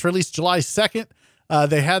set to release July 2nd.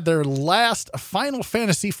 They had their last Final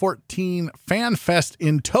Fantasy XIV Fan Fest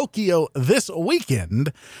in Tokyo this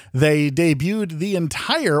weekend. They debuted the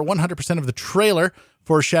entire 100% of the trailer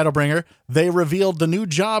for Shadowbringer. They revealed the new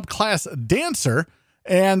job class Dancer,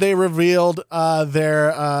 and they revealed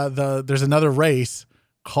there's another race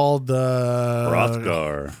called the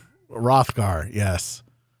Rothgar, yes.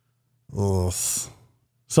 Ugh.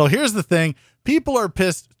 So here's the thing. People are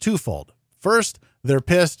pissed twofold. First, they're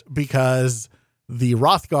pissed because the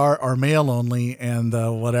Rothgar are male only and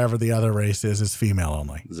whatever the other race is female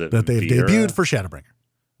only. Is it that they've Viera? debuted for Shadowbringer.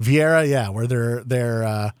 Viera, yeah, where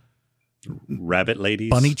they're Rabbit ladies.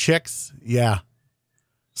 bunny chicks. Yeah.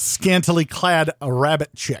 Scantily clad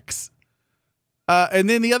rabbit chicks. And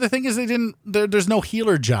then the other thing is there's no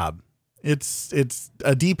healer job. It's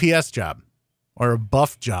a DPS job or a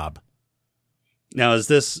buff job. Now,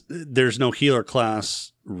 there's no healer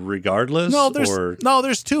class regardless? No,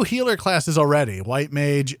 there's two healer classes already, White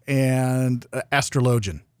Mage and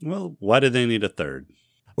Astrologian. Well, why do they need a third?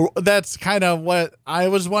 That's kind of what I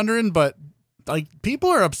was wondering, but like people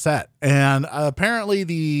are upset. And apparently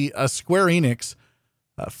the Square Enix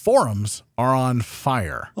forums are on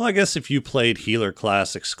fire. Well, I guess if you played healer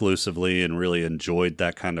class exclusively and really enjoyed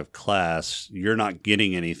that kind of class, you're not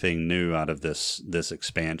getting anything new out of this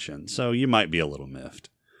expansion. So you might be a little miffed.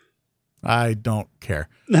 I don't care.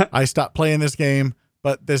 I stopped playing this game,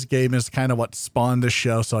 but this game is kind of what spawned this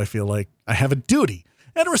show. So I feel like I have a duty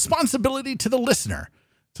and a responsibility to the listener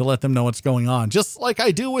to let them know what's going on. Just like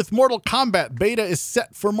I do with Mortal Kombat. Beta is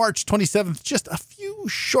set for March 27th, just a few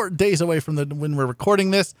short days away from when we're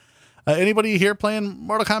recording this. Anybody here playing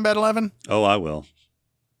Mortal Kombat 11? Oh, I will.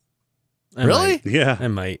 Really? Yeah. I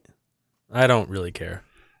might. I don't really care.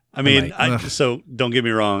 I mean, Ugh. so don't get me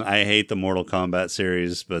wrong. I hate the Mortal Kombat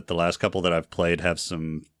series, but the last couple that I've played have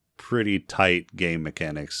some pretty tight game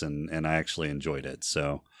mechanics, and I actually enjoyed it.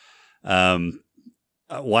 So, I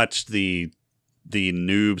watched the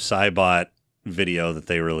Noob Saibot video that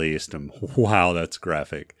they released, and wow, that's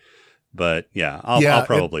graphic. But yeah, I'll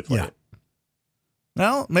probably play it.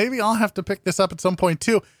 Well, maybe I'll have to pick this up at some point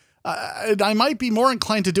too. I might be more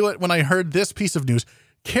inclined to do it when I heard this piece of news.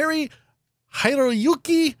 Cary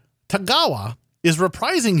Hiroyuki Tagawa is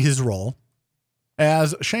reprising his role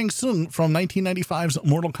as Shang Tsung from 1995's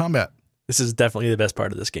Mortal Kombat. This is definitely the best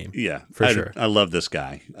part of this game. Yeah, For sure. I love this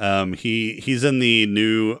guy. He's in the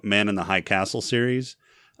new Man in the High Castle series.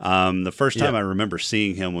 The first time I remember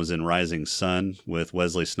seeing him was in Rising Sun with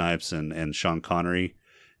Wesley Snipes and Sean Connery.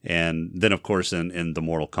 And then, of course, in the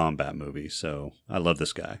Mortal Kombat movie. So I love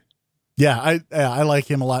this guy. Yeah, I like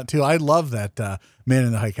him a lot too. I love that Man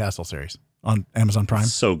in the High Castle series on Amazon Prime.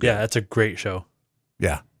 So good. Yeah, that's a great show.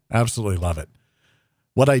 Yeah, absolutely love it.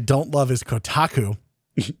 What I don't love is Kotaku.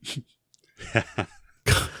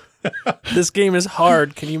 This game is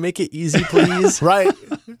hard. Can you make it easy, please? Right.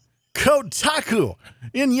 Kotaku,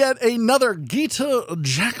 in yet another Gita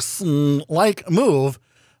Jackson-like move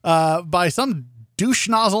by some douche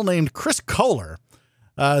nozzle named Chris Kohler,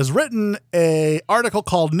 has written a article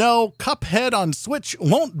called "No, Cuphead on Switch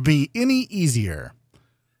Won't Be Any Easier."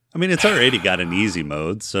 I mean, it's already got an easy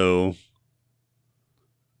mode, so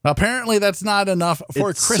apparently that's not enough for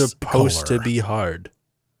it's Chris supposed Kohler. to be hard.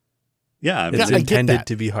 yeah, It's I get intended that.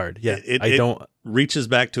 to be hard. Yeah, It- I it- don't. reaches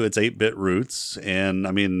back to its 8-bit roots, and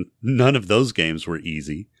I mean, none of those games were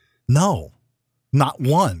easy. No, not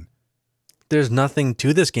one. There's nothing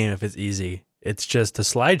to this game if it's easy. It's just a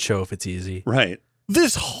slideshow if it's easy. Right.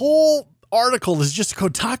 This whole article is just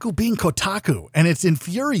Kotaku being Kotaku, and it's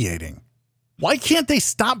infuriating. Why can't they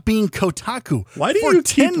stop being Kotaku? Why do for you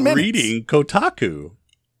 10 keep minutes? reading Kotaku?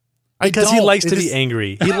 Because he don't. likes It to be just-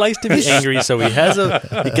 angry. He likes to be angry, so he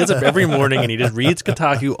gets up every morning and he just reads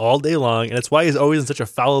Kotaku all day long, and that's why he's always in such a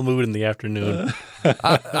foul mood in the afternoon.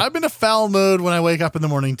 I'm in a foul mood when I wake up in the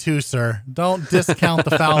morning too, sir. Don't discount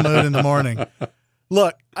the foul mood in the morning.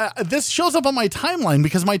 Look, this shows up on my timeline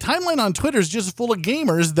because my timeline on Twitter is just full of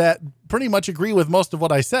gamers that pretty much agree with most of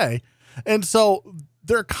what I say. And so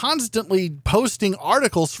they're constantly posting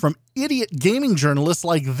articles from idiot gaming journalists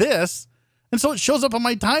like this. And so it shows up on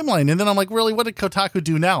my timeline. And then I'm like, really, what did Kotaku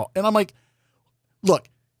do now? And I'm like, look,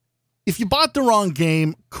 if you bought the wrong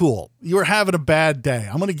game, cool. You were having a bad day.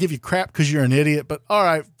 I'm going to give you crap because you're an idiot, but all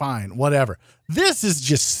right, fine, whatever. This is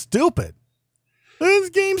just stupid.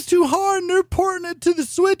 This game's too hard and they're porting it to the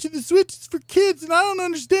Switch and the Switch is for kids and I don't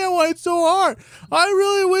understand why it's so hard. I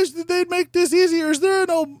really wish that they'd make this easier. Is there an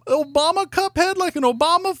Obama Cuphead, like an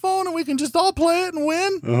Obama phone, and we can just all play it and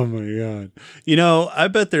win? Oh my God. You know, I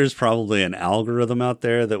bet there's probably an algorithm out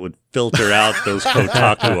there that would filter out those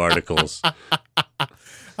Kotaku articles.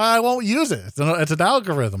 I won't use it. It's an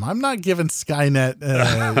algorithm. I'm not giving Skynet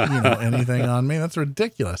anything on me. That's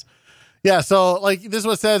ridiculous. Yeah, so like this is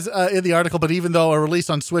what it says in the article, but even though a release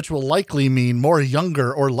on Switch will likely mean more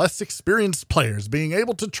younger or less experienced players being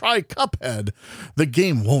able to try Cuphead, the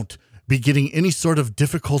game won't be getting any sort of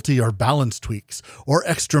difficulty or balance tweaks or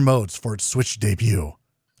extra modes for its Switch debut.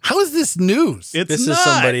 How is this news? It's This not. is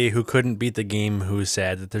somebody who couldn't beat the game who's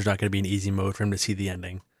sad that there's not going to be an easy mode for him to see the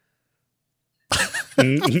ending.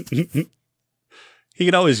 He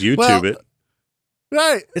could always YouTube Well, it.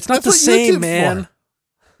 Right. It's not That's the what same, YouTube's man.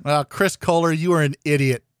 for. Chris Kohler, you are an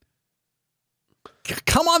idiot.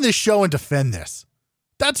 Come on this show and defend this.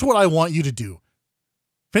 That's what I want you to do.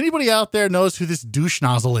 If anybody out there knows who this douche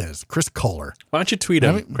nozzle is, Chris Kohler. Why don't you tweet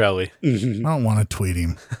him, I mean- Crowley? I don't want to tweet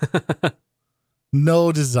him.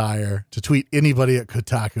 No desire to tweet anybody at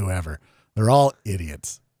Kotaku ever. They're all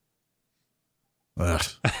idiots. Ugh.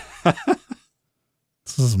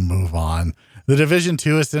 Let's just move on. The Division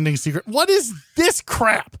 2 is sending secret. What is this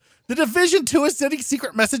crap? The Division 2 is sending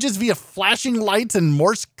secret messages via flashing lights and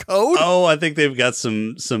Morse code? Oh, I think they've got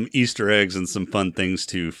some Easter eggs and some fun things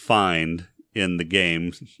to find in the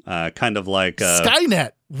game. Kind of like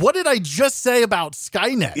Skynet. What did I just say about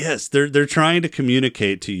Skynet? yes, they're trying to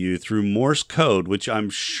communicate to you through Morse code, which I'm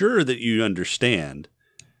sure that you understand.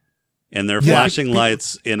 And they're Yeah. flashing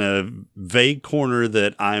lights in a vague corner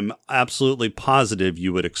that I'm absolutely positive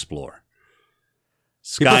you would explore.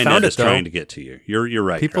 People Skynet found is it, though. trying to get to you. You're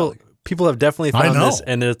right. People Crowley. have definitely I found know. this,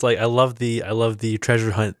 and it's like I love the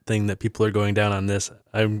treasure hunt thing that people are going down on this.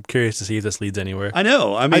 I'm curious to see if this leads anywhere. I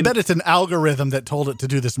know. I I mean, bet it's an algorithm that told it to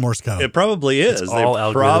do this Morse code. it probably is. They all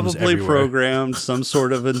algorithms probably everywhere. programmed some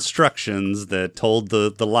sort of instructions that told the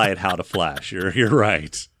light how to flash. You're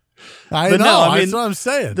right. I but know. no, I mean, that's what I'm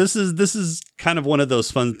saying. This is kind of one of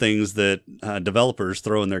those fun things that developers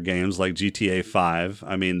throw in their games, like GTA 5.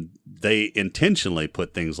 I mean, they intentionally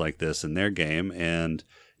put things like this in their game, and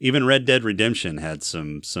even Red Dead Redemption had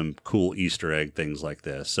some cool Easter egg things like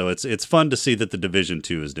this. So it's fun to see that the Division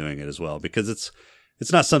 2 is doing it as well, because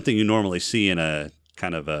it's not something you normally see in a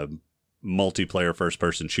kind of a multiplayer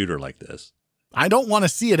first-person shooter like this. I don't want to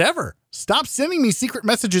see it ever. Stop sending me secret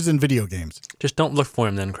messages in video games. Just don't look for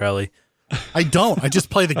him then, Crowley. I don't. I just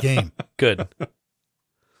play the game. Good. I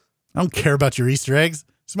don't care about your Easter eggs.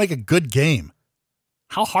 Just make a good game.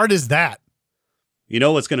 How hard is that? You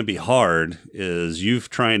know what's going to be hard is you've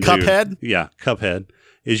trying to Cuphead? Yeah, Cuphead.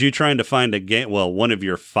 Is you trying to find a game, well, one of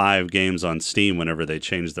your 5 games on Steam whenever they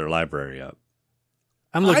change their library up.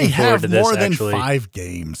 I'm I looking forward have to this. more than Actually, 5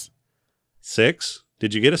 games. 6?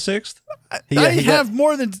 Did you get a 6th? Yeah, I he got- have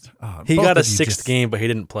more than... he both got a of you 6th just- game, but he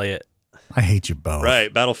didn't play it. I hate you both.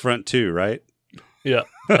 Right, Battlefront 2, right? Yeah,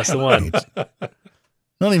 that's the one. I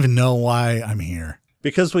don't even know why I'm here.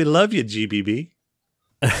 Because we love you, GBB.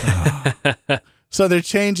 So they're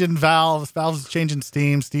changing valves. Valve's changing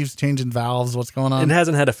Steam. Steve's changing valves. What's going on? It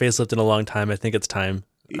hasn't had a facelift in a long time. I think it's time.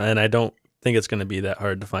 And I don't think it's going to be that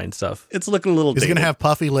hard to find stuff. It's looking a little Is it dated. going to have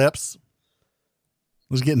puffy lips?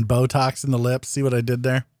 Was getting Botox in the lips. See what I did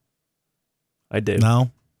there? I do.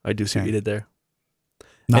 No? I do see what you did there.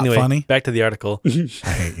 Not anyway, funny? back to the article. I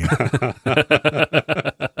hate you.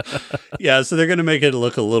 Yeah, so they're going to make it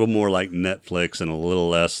look a little more like Netflix and a little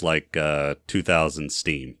less like 2000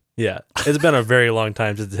 Steam. Yeah. It's been a very long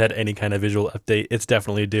time since it's had any kind of visual update. It's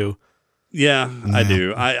definitely due. Yeah, I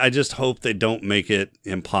do. I just hope they don't make it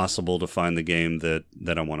impossible to find the game that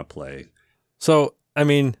I want to play. So, I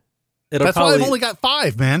mean, it'll That's probably... why I've only got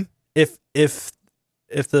 5, man. If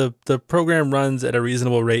the program runs at a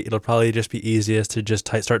reasonable rate, it'll probably just be easiest to just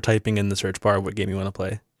start typing in the search bar what game you want to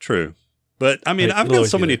play. True. But, I mean, Like, I've it'll got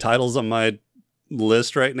always so be many there. titles on my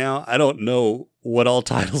list right now. I don't know what all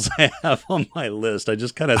titles I have on my list. I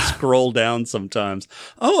just kind of scroll down sometimes.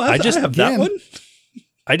 Oh, I have that again, one.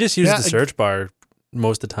 I just use Yeah, the search bar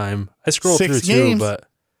most of the time. I scroll 6 through games. too, but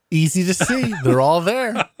Easy to see. They're all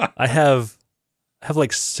there. I have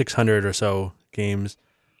like 600 or so games.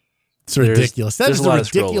 It's ridiculous. That there's is a a lot of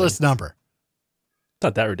ridiculous scrolling. number. It's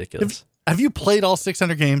not that ridiculous. Have you played all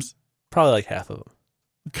 600 games? Probably like half of them.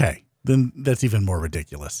 Okay. Then that's even more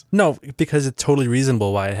ridiculous. No, because it's totally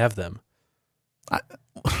reasonable why I have them.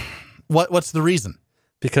 What's the reason?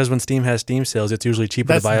 Because when Steam has Steam sales, it's usually cheaper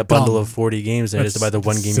That's to buy a bundle dumb. of 40 games than it is to buy the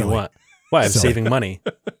one game silly. you want. Why? I'm Silly. saving money.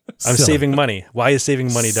 I'm Silly. saving money. Why is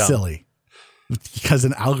saving money dumb? Silly. Because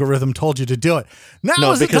an algorithm told you to do it. Now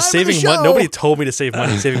No, is the because time of the saving money. show Nobody told me to save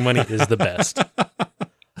money. Saving money is the best.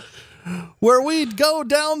 where we'd go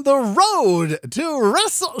down the road to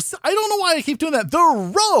wrestle. I don't know why I keep doing that.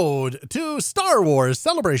 The road to Star Wars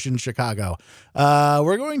Celebration Chicago.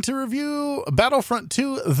 We're going to review Battlefront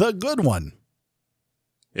 2, the good one.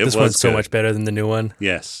 This one's so much better than the new one.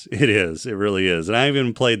 Yes, it is. It really is. And I haven't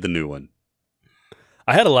even played the new one.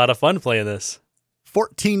 I had a lot of fun playing this.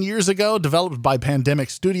 14 years ago, developed by Pandemic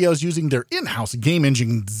Studios using their in-house game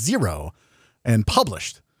engine Zero, and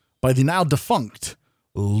published by the now defunct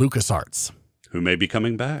LucasArts. Who may be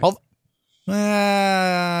coming back.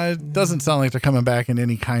 It doesn't sound like they're coming back in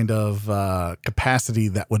any kind of capacity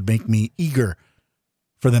that would make me eager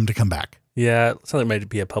for them to come back. Yeah, something might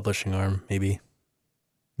be a publishing arm, maybe.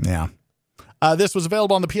 Yeah. This was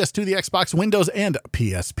available on the PS2, the Xbox, Windows, and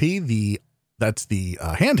PSP. That's the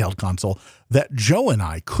handheld console that Joe and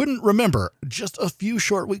I couldn't remember just a few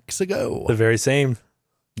short weeks ago. The very same.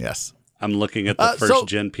 Yes. I'm looking at the so-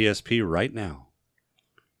 first-gen PSP right now.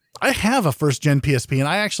 I have a first-gen PSP, and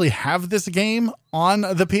I actually have this game on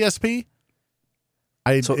the PSP.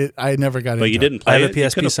 I never got into it. But you didn't I play have it? a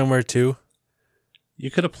PSP somewhere too.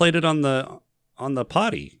 You could have played it on the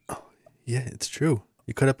potty. Yeah, it's true.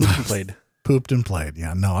 You could have played. Pooped and played.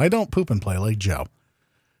 Yeah, no, I don't poop and play like Joe.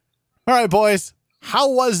 All right, boys.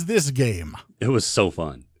 How was this game? It was so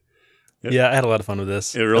fun. Yeah, I had a lot of fun with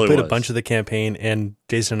this. It really I played was. a bunch of the campaign, and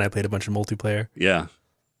Jason and I played a bunch of multiplayer. Yeah.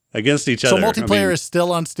 Against each So other. multiplayer is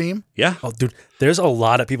still on Steam? Yeah. Oh, dude, there's a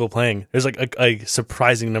lot of people playing. There's like a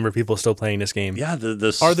surprising number of people still playing this game. Yeah.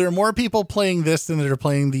 Are there more people playing this than that are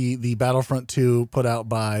playing the Battlefront 2 put out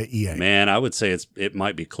by EA? Man, I would say it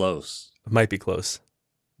might be close. It might be close.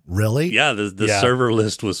 Really? Yeah, the Yeah. server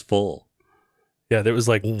list was full. Yeah, there was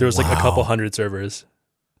like a Wow. couple hundred servers.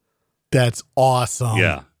 That's awesome.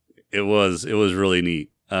 Yeah. It was really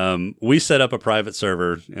neat. We set up a private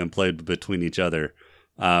server and played between each other.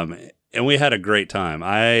 And we had a great time.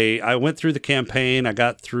 I went through the campaign. I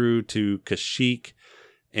got through to Kashyyyk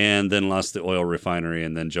and then lost the oil refinery.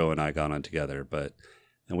 And then Joe and I got on together.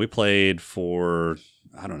 And we played for,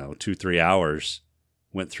 2-3 hours.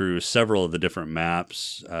 Went through several of the different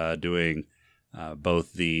maps, doing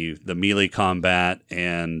both the melee combat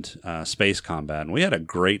and space combat. And we had a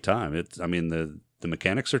great time. The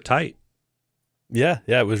mechanics are tight. Yeah,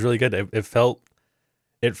 it was really good. It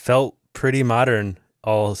felt pretty modern,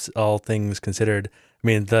 all things considered. I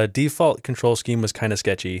mean, the default control scheme was kind of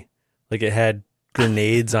sketchy. Like it had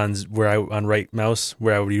grenades on right mouse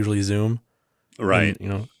where I would usually zoom. Right.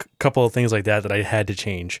 And, a couple of things like that I had to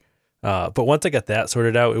change. But once I got that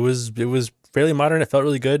sorted out, it was fairly modern. It felt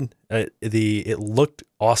really good. It looked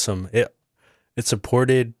awesome. It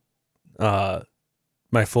supported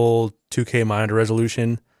my full 2K monitor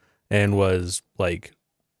resolution and was like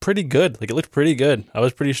pretty good. Like it looked pretty good. I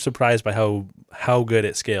was pretty surprised by how good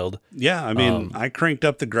it scaled. Yeah, I cranked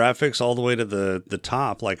up the graphics all the way to the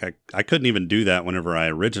top. Like I couldn't even do that whenever I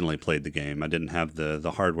originally played the game. I didn't have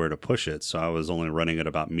the hardware to push it, so I was only running it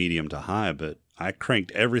about medium to high, but I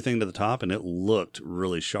cranked everything to the top and it looked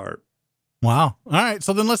really sharp. Wow. All right.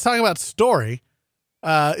 So then let's talk about story.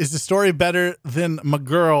 Is the story better than my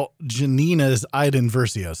girl Janina's Iden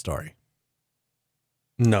Versio story?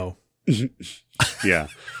 No. Yeah.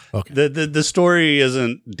 Okay. The story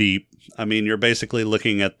isn't deep. I mean, you're basically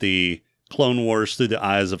looking at the Clone Wars through the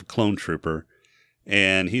eyes of a clone trooper,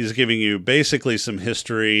 and he's giving you basically some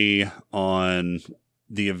history on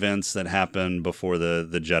the events that happened before the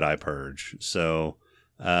Jedi Purge. So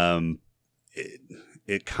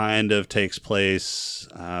it kind of takes place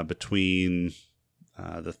between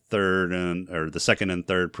the second and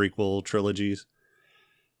third prequel trilogies.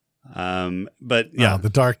 But yeah, the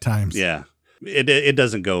dark times. yeah, it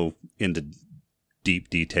doesn't go into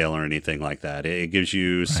deep detail or anything like that. It gives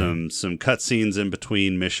you some cutscenes in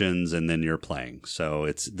between missions, and then you're playing. So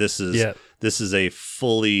this is a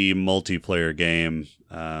fully multiplayer game.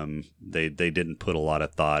 They didn't put a lot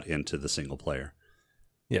of thought into the single player.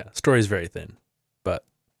 Yeah, story's very thin, but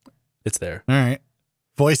it's there. All right.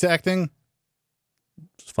 Voice acting?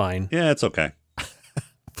 It's fine. Yeah, it's okay.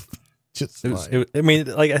 Just I mean,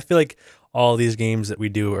 like, I feel like all these games that we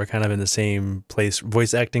do are kind of in the same place.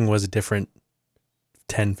 Voice acting was different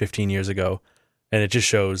 10, 15 years ago, and it just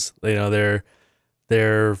shows, you know,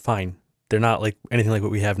 they're fine. They're not like anything like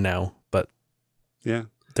what we have now, but Yeah,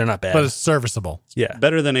 they're not bad. but it's serviceable. Yeah.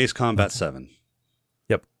 better than Ace Combat 7.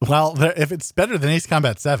 Yep. Well, if it's better than Ace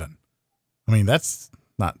Combat 7, I mean, that's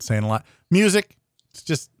not saying a lot. Music, it's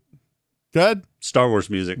just good. Star Wars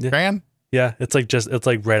music. Yeah. Grand. Yeah. It's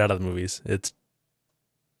like right out of the movies. It's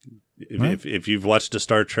If you've watched a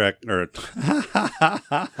Star Trek or Oof.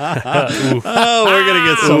 oh, we're gonna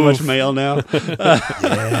get so much mail now.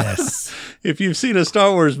 Yes. If you've seen a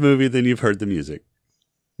Star Wars movie, then you've heard the music.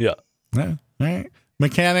 yeah. Yeah. All right.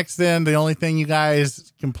 Mechanics, then, the only thing you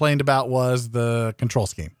guys complained about was the control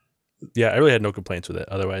scheme. Yeah. I really had no complaints with it.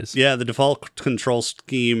 Otherwise, Yeah, the default control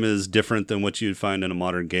scheme is different than what you'd find in a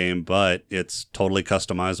modern game, but it's totally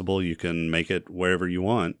customizable. You can make it wherever you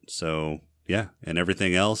want. So yeah, and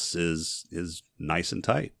everything else is nice and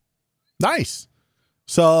tight. Nice.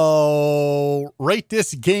 So, rate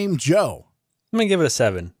this game, Joe. I'm gonna give it a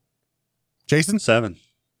 7. Jason? 7.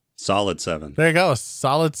 Solid 7. There you go. A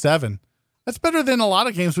solid 7. That's better than a lot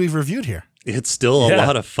of games we've reviewed here. It's still a Yeah.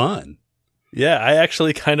 lot of fun. Yeah, I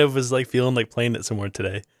actually kind of was like feeling like playing it somewhere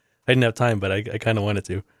today. I didn't have time, but I kind of wanted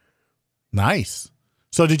to. Nice.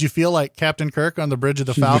 So, did you feel like Captain Kirk on the bridge of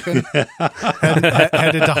the Falcon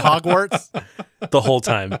headed to Hogwarts The whole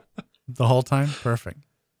time. the whole time?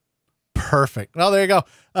 Perfect. Well, there you go.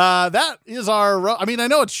 That is our. I mean, I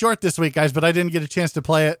know it's short this week, guys, but I didn't get a chance to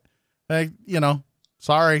play it.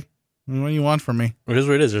 Sorry. What do you want from me? Here's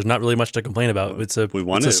what it is. There's not really much to complain about. It's a We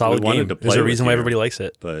solid wanted game. to play There's a with reason why you. everybody likes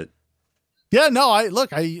it. But Yeah, no. I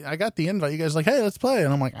got the invite. You guys like, hey, let's play,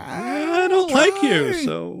 and I'm like, I don't like you,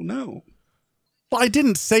 so no. Well, I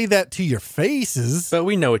didn't say that to your faces. But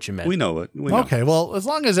we know what you meant. We know it. We know. Okay, well, as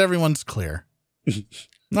long as everyone's clear. All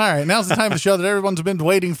right, now's the time of the show that everyone's been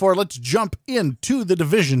waiting for. Let's jump into the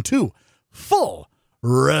Division 2 full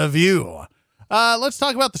review. Let's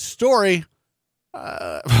talk about the story.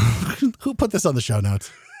 Who put this on the show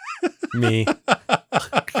notes? Me.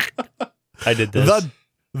 I did this.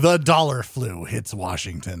 The dollar flu hits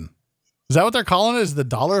Washington. Is that what they're calling it? Is the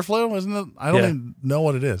dollar flu? Isn't it? I don't Yeah. even know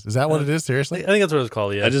what it is. Is that what it is? I Seriously? think that's what it was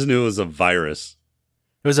called. Yeah. I just knew it was a virus.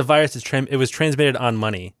 It was a virus. It was transmitted on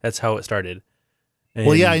money. That's how it started.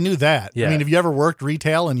 Well, yeah, I knew that. Yeah. I mean, have you ever worked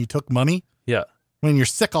retail and you took money? Yeah. I mean, you're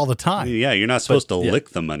sick all the time. Yeah, you're not supposed to yeah.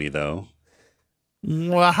 lick the money, though.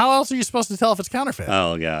 Well, how else are you supposed to tell if it's counterfeit?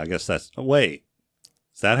 Oh, yeah, I guess that's... Wait.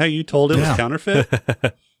 Is that how you told it Yeah. was counterfeit?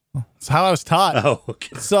 It's how I was taught. Oh,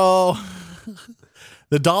 okay. So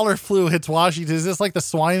the dollar flu hits Washington. Is this like the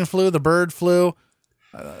swine flu, the bird flu,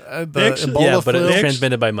 the Actually- Ebola Yeah, but flu? it's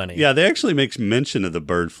transmitted by money. Yeah, they actually make mention of the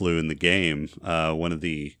bird flu in the game. One of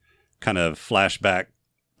the kind of flashback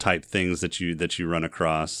type things that you run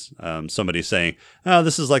across. Somebody saying, "Oh,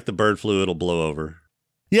 this is like the bird flu; it'll blow over."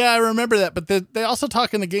 Yeah, I remember that. But they also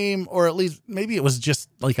talk in the game, or at least maybe it was just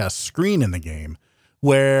like a screen in the game,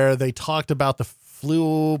 where they talked about the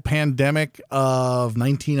flu pandemic of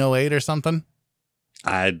 1908 or something.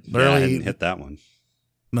 I Barely- didn't hit that one.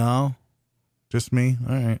 No, just me.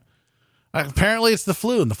 All right. Apparently, it's the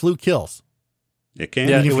flu, and the flu kills. It can.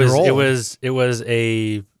 Yeah, if it you're old. was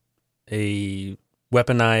a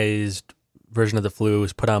weaponized version of the flu. It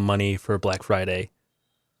was put on money for Black Friday.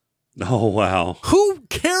 Oh wow. Who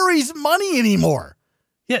carries money anymore?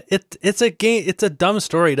 Yeah, it's a game. It's a dumb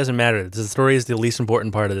story. It doesn't matter. The story is the least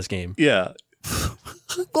important part of this game. Yeah.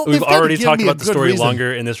 Well, We've they've gotta already give talked me a about the good story reason.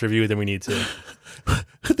 longer in this review than we need to.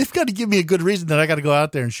 They've got to give me a good reason that I got to go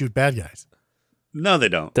out there and shoot bad guys No, they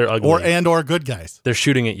don't. They're ugly. or good guys. They're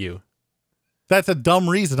shooting at you. That's a dumb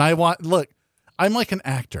reason. Look, I'm like an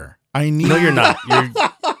actor. No, you're not.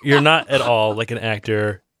 You're not at all like an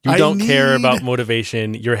actor. You don't care about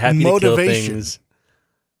motivation. You're happy to kill things.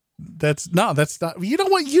 That's not. You know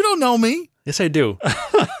what? You don't know me. Yes, I do.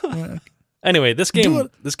 Anyway, this game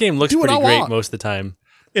looks pretty great most of the time.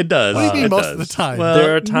 It does. What do you mean most of the time? Well,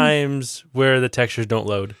 there are times where the textures don't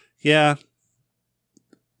load. Yeah.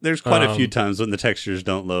 There's quite a few times when the textures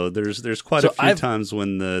don't load. There's quite a few times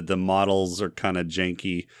when the models are kind of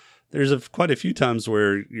janky. There's quite a few times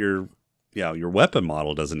where your weapon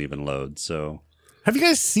model doesn't even load. So, have you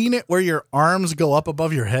guys seen it where your arms go up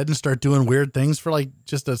above your head and start doing weird things for like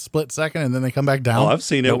just a split second and then they come back down? Oh, I've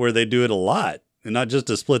seen it where they do it a lot and not just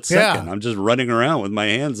a split second. I'm just running around with my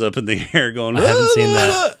hands up in the air going, I haven't seen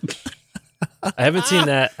that. I haven't seen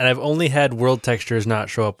that, and I've only had world textures not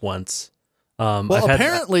show up once.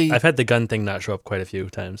 I've had the gun thing not show up quite a few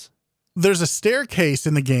times. There's a staircase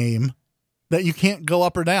in the game that you can't go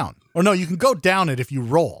up or down. Or no, you can go down it if you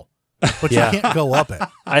roll, but you can't go up it.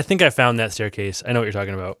 I think I found that staircase. I know what you're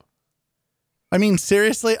talking about. I mean,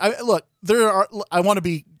 seriously, I want to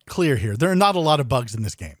be clear here. There are not a lot of bugs in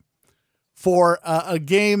this game. For a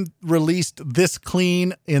game released this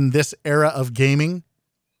clean in this era of gaming,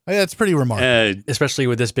 that's pretty remarkable. Especially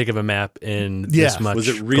with this big of a map and this much. Was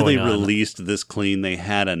it really released this clean? They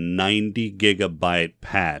had a 90 gigabyte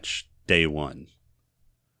patch day one.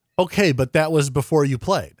 Okay, but that was before you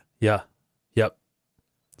played. Yeah. Yep.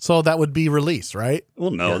 So that would be release, right?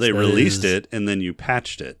 Well, no, they released it and then you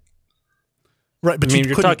patched it. Right, but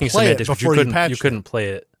you're talking semantics, but you couldn't play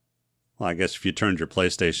it. Well, I guess if you turned your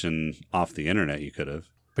PlayStation off the internet, you could have.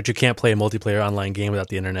 But you can't play a multiplayer online game without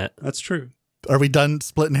the internet. That's true. Are we done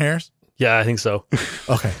splitting hairs? Yeah, I think so.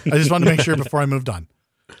 Okay. I just wanted to make sure before I moved on.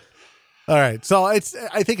 All right. So I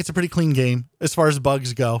think it's a pretty clean game as far as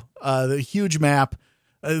bugs go. The huge map.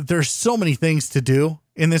 There's so many things to do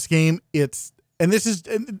in this game.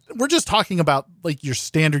 We're just talking about like your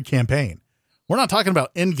standard campaign. We're not talking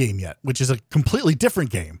about Endgame yet, which is a completely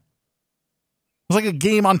different game. It's like a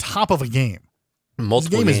game on top of a game.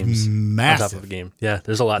 Multiple games is massive. On top of a game. Yeah,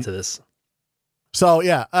 there's a lot to this. So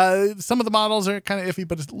yeah, some of the models are kind of iffy,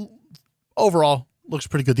 but overall looks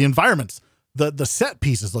pretty good. The environments, the set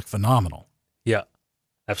pieces look phenomenal. Yeah,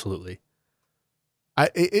 absolutely.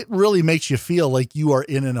 It really makes you feel like you are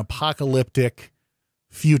in an apocalyptic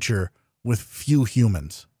future with few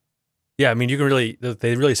humans. Yeah, I mean,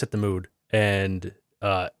 they really set the mood, and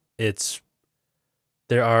there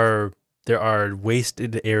are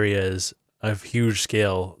wasted areas of huge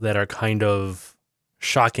scale that are kind of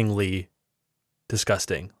shockingly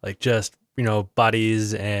disgusting, like just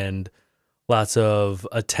bodies and lots of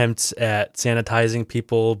attempts at sanitizing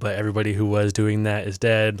people, but everybody who was doing that is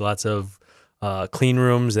dead. Lots of clean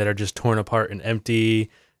rooms that are just torn apart and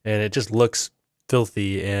empty, and it just looks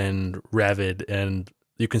filthy and rabid, and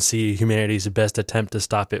you can see humanity's best attempt to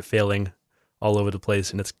stop it failing all over the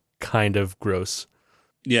place, and it's kind of gross.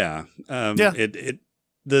 Yeah.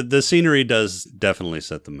 The scenery does definitely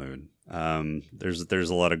set the mood. There's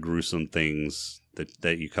a lot of gruesome things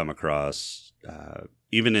that you come across,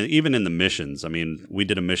 even in the missions. I mean, we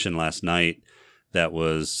did a mission last night that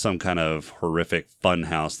was some kind of horrific fun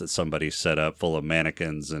house that somebody set up full of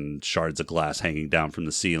mannequins and shards of glass hanging down from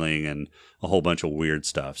the ceiling and a whole bunch of weird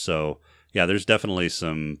stuff. So yeah, there's definitely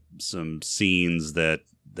some scenes that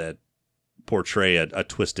portray a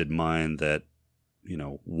twisted mind that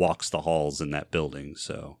walks the halls in that building.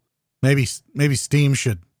 So maybe Steam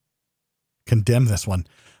should condemn this one.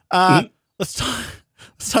 Let's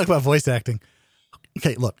talk about voice acting.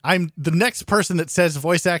 Okay, look, I'm the next person that says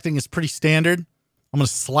voice acting is pretty standard. I'm going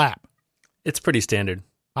to slap. It's pretty standard.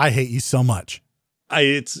 I hate you so much.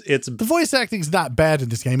 It's the voice acting is not bad in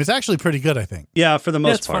this game. It's actually pretty good, I think. Yeah, for the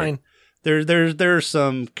most part. Fine. There are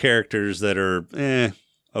some characters that are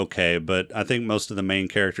okay, but I think most of the main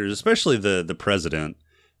characters, especially the president,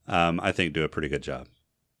 I think do a pretty good job.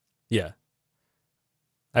 Yeah.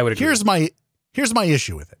 I would agree. Here's my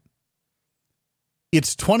issue with it.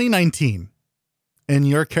 It's 2019 and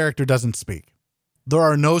your character doesn't speak. There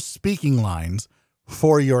are no speaking lines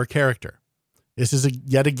for your character. This is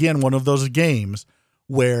yet again one of those games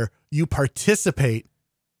where you participate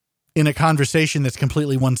in a conversation that's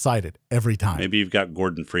completely one-sided every time. Maybe you've got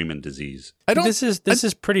Gordon Freeman disease. This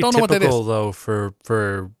is pretty typical though for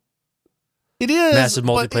it is massive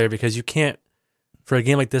multiplayer, because you can't, for a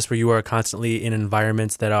game like this where you are constantly in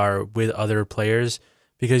environments that are with other players,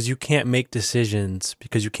 because you can't make decisions,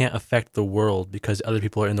 because you can't affect the world, because other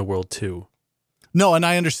people are in the world too. No, and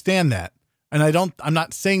I understand that. And I'm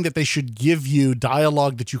not saying that they should give you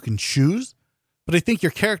dialogue that you can choose, but I think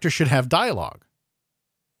your character should have dialogue.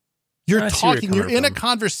 You're I see where talking, you're you're coming in a from.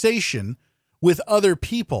 conversation with other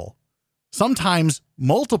people, sometimes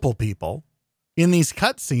multiple people in these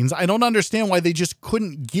cutscenes. I don't understand why they just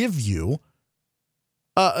couldn't give you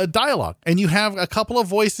a dialogue, and you have a couple of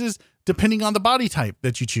voices depending on the body type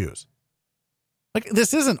that you choose. Like,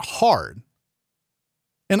 this isn't hard.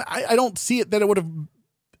 And I don't see it that it would have,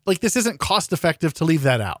 like, this isn't cost effective to leave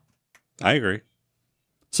that out. I agree.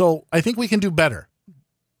 So I think we can do better,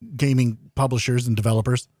 gaming publishers and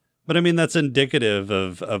developers. But I mean, that's indicative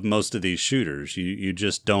of most of these shooters. You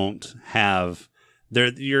just don't have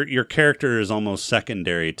your character is almost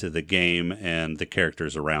secondary to the game and the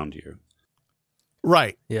characters around you.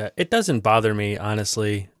 Right. Yeah, it doesn't bother me,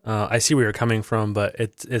 honestly. I see where you're coming from, but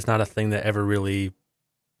it's not a thing that ever really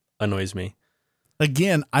annoys me.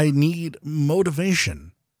 Again, I need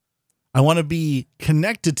motivation. I want to be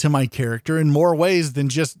connected to my character in more ways than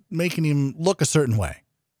just making him look a certain way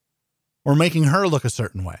or making her look a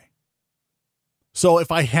certain way. So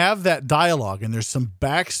if I have that dialogue and there's some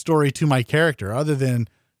backstory to my character other than,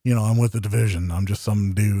 I'm with the Division, I'm just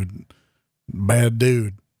some dude, bad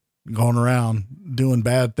dude going around doing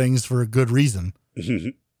bad things for a good reason,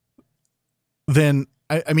 then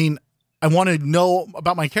I mean, I want to know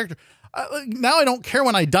about my character. Now I don't care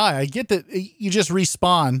when I die. I get that you just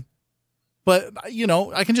respawn, but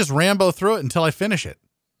I can just Rambo through it until I finish it.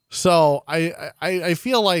 So I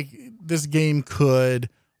feel like this game could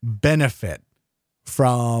benefit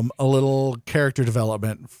from a little character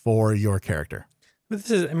development for your character. But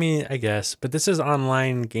this is, I guess, but this is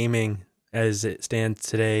online gaming as it stands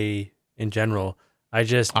today in general.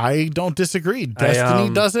 I don't disagree.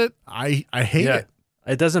 Destiny does it. I hate it.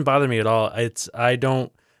 It doesn't bother me at all. The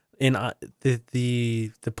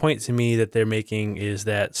point to me that they're making is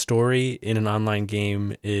that story in an online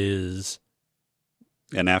game is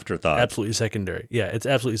an afterthought. Absolutely secondary. Yeah, it's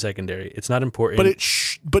absolutely secondary. It's not important.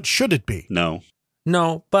 But should it be?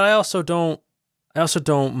 No, but I also don't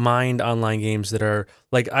mind online games that are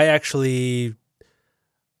like,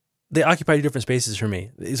 they occupy different spaces for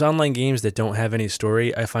me. These online games that don't have any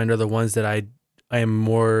story, I find, are the ones that I am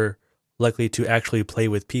more likely to actually play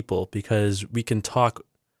with people, because we can talk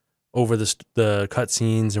over the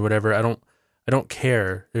cutscenes or whatever. I don't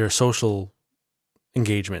care. They're social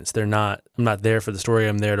engagements. I'm not there for the story.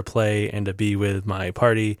 I'm there to play and to be with my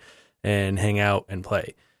party and hang out and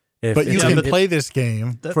play. But you can play this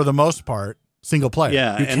game for the most part single player.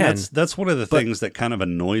 Yeah, and that's one of the things that kind of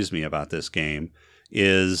annoys me about this game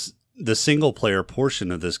is the single player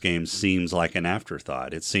portion of this game seems like an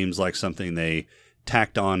afterthought. It seems like something they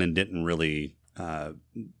tacked on and didn't really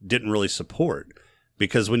support.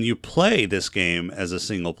 Because when you play this game as a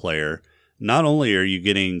single player, not only are you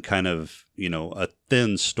getting kind of, a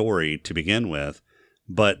thin story to begin with,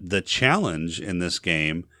 but the challenge in this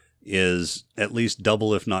game is at least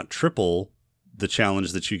double, if not triple, the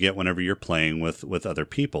challenge that you get whenever you're playing with other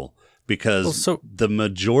people. Because the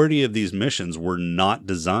majority of these missions were not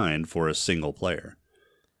designed for a single player.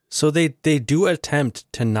 So they do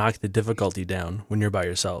attempt to knock the difficulty down when you're by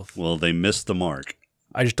yourself. Well, they missed the mark.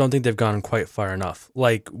 I just don't think they've gone quite far enough.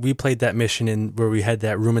 Like, we played that mission where we had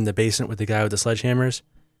that room in the basement with the guy with the sledgehammers,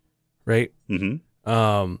 right?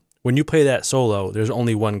 Mm-hmm. When you play that solo, there's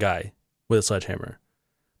only one guy with a sledgehammer.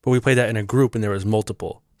 But we played that in a group and there was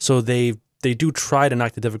multiple. So they do try to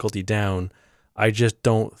knock the difficulty down. I just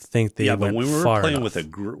don't think they went far enough.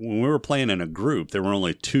 When we were playing in a group, there were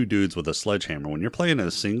only two dudes with a sledgehammer. When you're playing as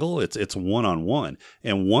a single, it's one-on-one.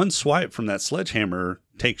 And one swipe from that sledgehammer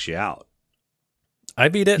takes you out. I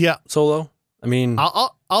beat it solo.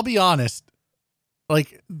 I'll be honest.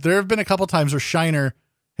 Like, there have been a couple times where Shiner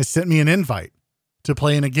has sent me an invite to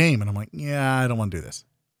play in a game, and I'm like, yeah, I don't want to do this.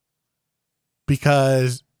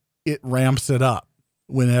 Because it ramps it up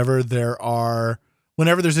whenever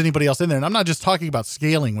there's anybody else in there. And I'm not just talking about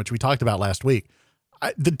scaling, which we talked about last week.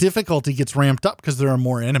 The difficulty gets ramped up because there are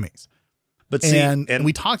more enemies. But and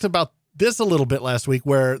we talked about this a little bit last week,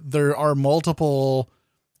 where there are multiple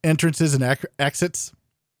entrances and exits.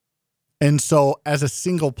 And so as a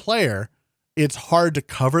single player, it's hard to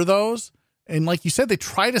cover those. And like you said, they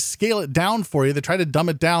try to scale it down for you. They try to dumb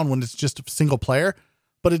it down when it's just a single player,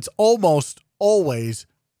 but it's almost always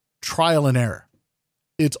trial and error.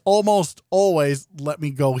 It's almost always, let me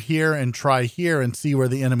go here and try here and see where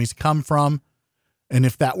the enemies come from. And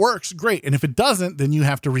if that works, great. And if it doesn't, then you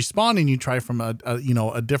have to respawn and you try from a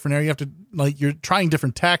different area. You have to, you're trying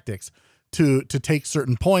different tactics to take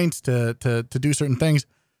certain points, to do certain things.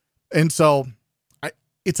 And so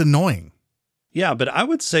it's annoying. Yeah, but I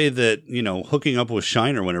would say that, hooking up with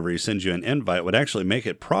Shiner whenever he sends you an invite would actually make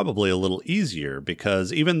it probably a little easier,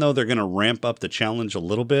 because even though they're going to ramp up the challenge a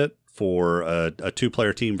little bit for a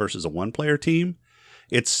 2-player team versus a 1-player team,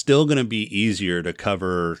 it's still going to be easier to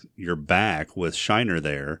cover your back with Shiner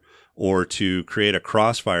there, or to create a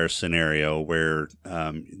crossfire scenario where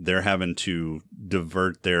they're having to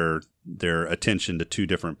divert their attention to 2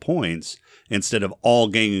 different points instead of all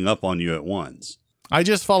ganging up on you at once. I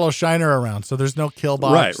just follow Shiner around, so there's no kill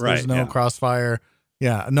box, Right, there's no crossfire.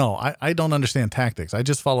 Yeah, no, I don't understand tactics. I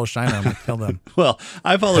just follow Shiner and kill them. Well,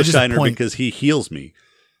 I follow just Shiner point. because he heals me,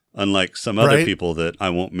 unlike some other Right. people that I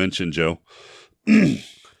won't mention, Joe. It's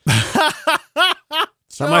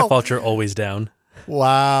not my fault you're always down.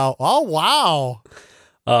 Wow. Oh, wow.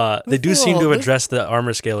 They do seem to address the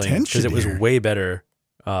armor scaling because tension it was here. way better.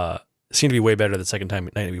 Seemed to be way better the second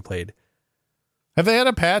night we played. Have they had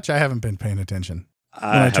a patch? I haven't been paying attention.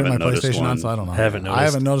 I turned haven't my noticed PlayStation one. on, so I don't know. Haven't I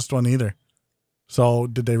haven't noticed. noticed one either. So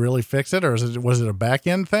did they really fix it, or was it a back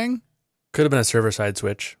end thing? Could have been a server side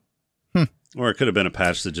switch. Or it could have been a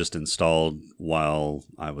patch that just installed while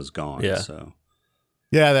I was gone. Yeah. So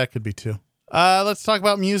Yeah, that could be too. Let's talk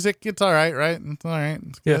about music. It's all right, right? It's all right.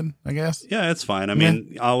 It's Yeah. good, I guess. yeah, it's fine. I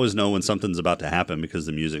mean, I always know when something's about to happen because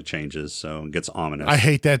the music changes, so it gets ominous. I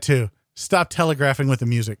hate that too. Stop telegraphing with the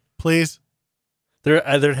music, please. There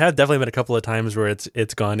have definitely been a couple of times where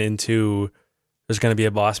it's gone into there's going to be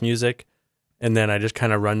a boss music, and then I just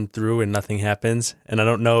kind of run through and nothing happens, and I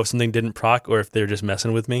don't know if something didn't proc or if they're just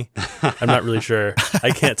messing with me. I'm not really sure.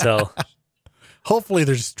 I can't tell. Hopefully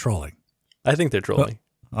they're just trolling. I think they're trolling.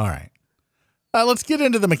 All right. Let's get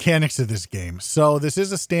into the mechanics of this game. So this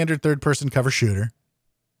is a standard third-person cover shooter.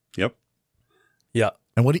 Yep. Yeah.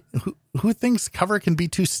 And who thinks cover can be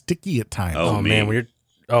too sticky at times? Oh, me. Man,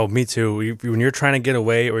 me too. When you're trying to get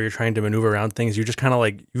away or you're trying to maneuver around things, you just kind of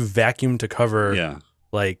like you vacuum to cover. Yeah.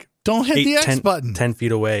 Like Don't hit the X 10 button. 10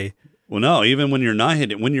 feet away. Well, no, even when you're not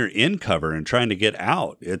hitting, when you're in cover and trying to get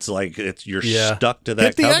out, it's like you're Yeah. stuck to that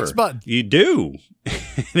Hit the cover. X button. You do.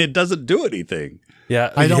 And it doesn't do anything.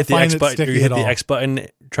 Yeah, I you don't hit the find X it button. sticky You hit at the all. X button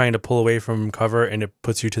trying to pull away from cover, and it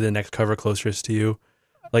puts you to the next cover closest to you.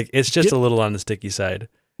 Like it's just Get- a little on the sticky side.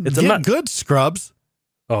 It's Get I'm not. good, scrubs.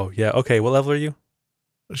 Oh yeah. Okay. What level are you?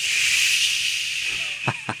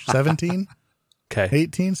 17, Okay.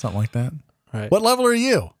 18, something like that. All right. What level are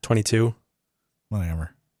you? 22.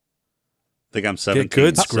 Whatever. I think I'm 17. Get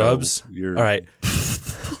good, so scrubs. you're, All right.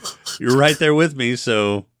 You're right there with me,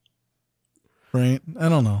 so Right? I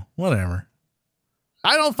don't know. Whatever.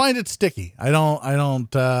 I don't find it sticky. I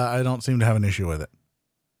don't seem to have an issue with it.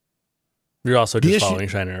 You're also The just issue- following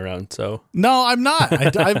Shiner around. So No, I'm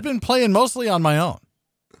not. I've been playing mostly on my own.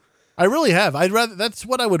 I really have. That's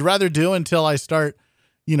what I would rather do until I start,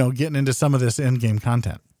 getting into some of this end game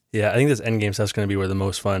content. yeah, I think this endgame stuff's going to be where the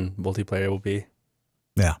most fun multiplayer will be.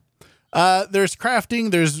 Yeah. There's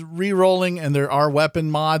crafting, there's re-rolling, and there are weapon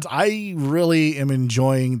mods. I really am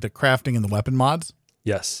enjoying the crafting and the weapon mods.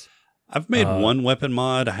 Yes. I've made one weapon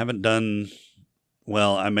mod. I haven't done.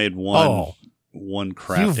 Well, I made one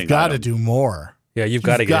crafting. You've got to item. do more. Yeah, you've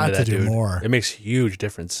got to get into that, do dude. more. It makes huge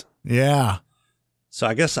difference. Yeah. So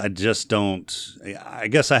I guess I just don't. I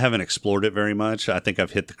guess I haven't explored it very much. I think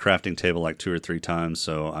I've hit the crafting table like 2 or 3 times,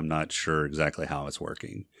 so I'm not sure exactly how it's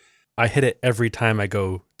working. I hit it every time I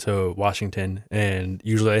go to Washington, and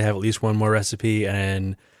usually I have at least one more recipe,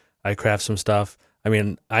 and I craft some stuff. I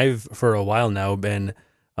mean, I've for a while now been.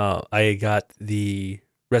 I got the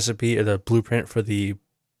recipe or the blueprint for the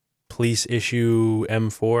police issue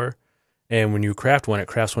M4, and when you craft one, it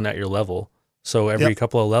crafts one at your level. So every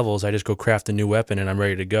couple of levels, I just go craft a new weapon, and I'm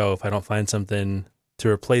ready to go. If I don't find something to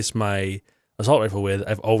replace my assault rifle with,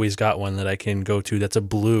 I've always got one that I can go to that's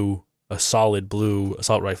a solid blue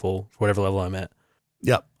assault rifle for whatever level I'm at.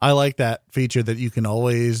 Yep. I like that feature that you can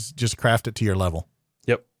always just craft it to your level.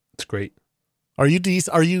 Yep, it's great. Are you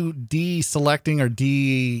deselecting or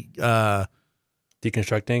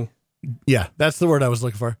Deconstructing. yeah, that's the word I was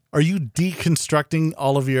looking for. Are you deconstructing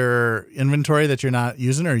all of your inventory that you're not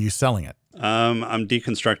using, or are you selling it? I'm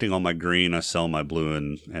deconstructing all my green. I sell my blue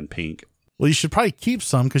and pink. Well, you should probably keep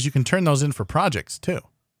some because you can turn those in for projects too.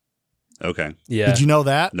 Okay. Yeah. Did you know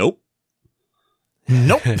that? Nope.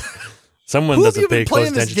 Nope. Someone Who have you doesn't been pay close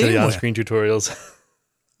playing this attention to the game with? on-screen tutorials.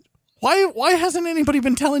 Why hasn't anybody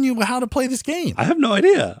been telling you how to play this game? I have no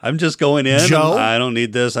idea. I'm just going in. Joe? I don't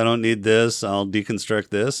need this. I don't need this. I'll deconstruct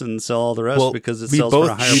this and sell all the rest because it sells for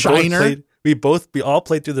a higher both- price. Shiner? We all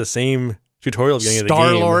played through the same tutorial beginning of the game.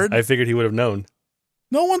 Star-Lord? I figured he would have known.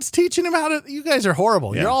 No one's teaching him how to. You guys are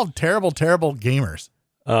horrible. Yeah. You're all terrible, terrible gamers.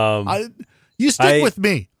 You stick I- with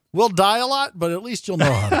me. We'll die a lot, but at least you'll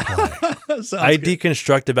know how to play. Sounds I good.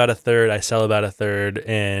 deconstruct about a third, I sell about a third,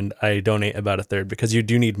 and I donate about a third because you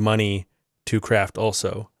do need money to craft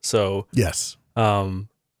also. So Yes.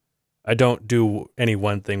 I don't do any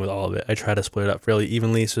one thing with all of it. I try to split it up fairly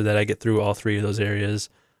evenly so that I get through all 3 of those areas.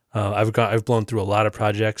 I've blown through a lot of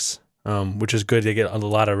projects, which is good to get a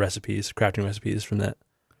lot of crafting recipes from that.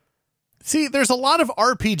 See, there's a lot of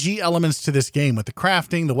RPG elements to this game with the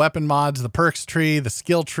crafting, the weapon mods, the perks tree, the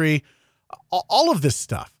skill tree, all of this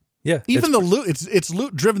stuff. Yeah. Even the loot, it's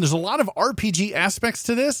loot driven. There's a lot of RPG aspects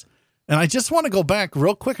to this. And I just want to go back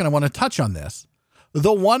real quick and I want to touch on this.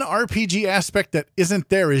 The one RPG aspect that isn't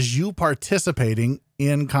there is you participating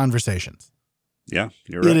in conversations. Yeah,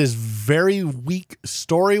 you're right. It is very weak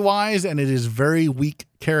story-wise and it is very weak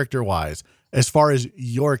character-wise as far as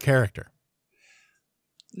your character.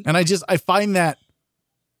 And I find that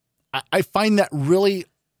really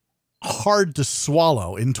hard to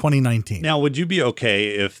swallow in 2019. Now, would you be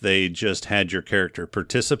okay if they just had your character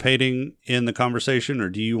participating in the conversation, or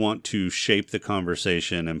do you want to shape the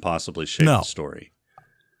conversation and possibly shape the story?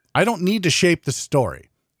 I don't need to shape the story,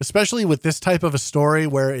 especially with this type of a story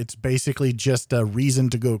where it's basically just a reason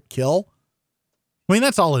to go kill. I mean,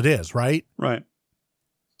 that's all it is, right? Right.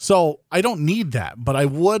 So I don't need that, but I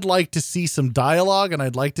would like to see some dialogue and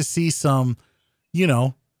I'd like to see some,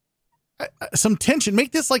 some tension.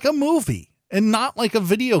 Make this like a movie and not like a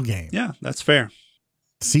video game. Yeah, that's fair.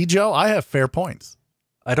 See, Joe, I have fair points.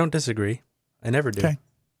 I don't disagree. I never do. Okay.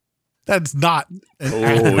 That's not an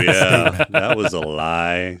statement. That was a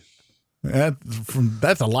lie.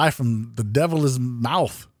 That's a lie from the devil's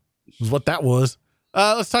mouth is what that was.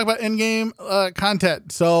 Let's talk about in-game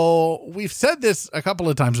content. So we've said this a couple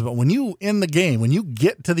of times, but when you in the game, when you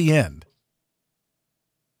get to the end,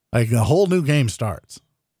 like a whole new game starts.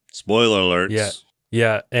 Spoiler alerts. Yeah.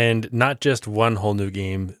 Yeah, and not just one whole new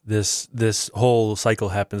game. This whole cycle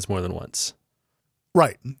happens more than once.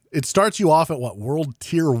 Right. It starts you off at what? World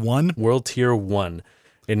Tier 1? World Tier 1.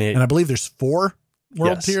 And I believe there's 4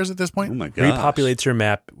 world tiers at this point. Oh my god. Repopulates your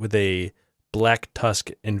map with a Black Tusk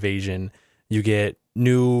invasion. You get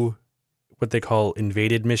new, what they call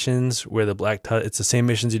invaded missions, where the Black Tusk, it's the same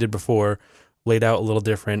missions you did before, laid out a little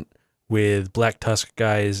different with Black Tusk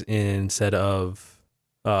guys instead of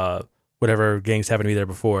whatever gangs happened to be there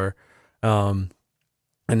before. And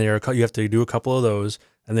you have to do a couple of those,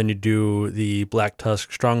 and then you do the Black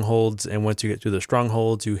Tusk strongholds, and once you get through the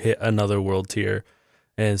strongholds, you hit another world tier.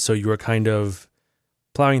 And so you are kind of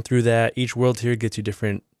plowing through that. Each world tier gets you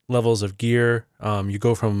different levels of gear. You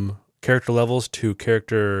go from character levels to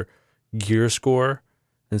character gear score,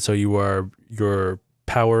 and so your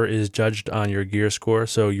power is judged on your gear score.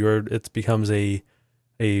 So it becomes a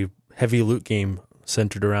heavy loot game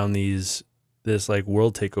centered around this like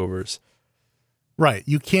world takeovers. Right.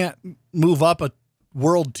 You can't move up a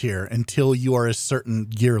world tier until you are a certain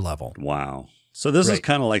gear level. Wow. So this is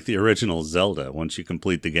kind of like the original Zelda. Once you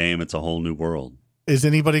complete the game, it's a whole new world. Is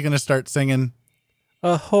anybody going to start singing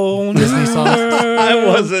a whole Disney songs? I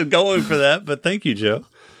wasn't going for that, but thank you, Joe.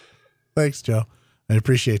 Thanks, Joe. I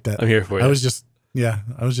appreciate that. I'm here for you. I was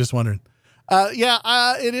just wondering.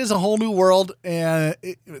 It is a whole new world,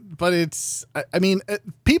 but it's. I mean,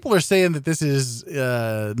 people are saying that this is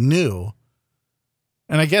new,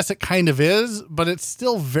 and I guess it kind of is, but it's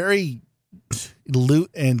still very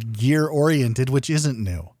loot and gear oriented, which isn't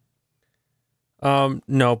new.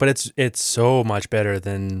 No, but it's so much better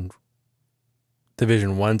than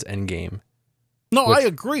Division 1's endgame. No, I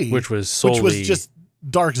agree. Which was just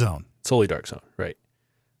Dark Zone. Solely Dark Zone, right?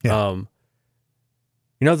 Yeah.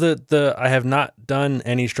 I have not done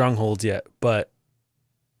any strongholds yet, but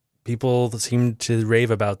people seem to rave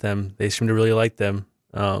about them. They seem to really like them.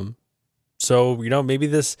 So maybe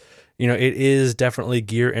this, it is definitely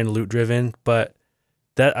gear and loot driven, but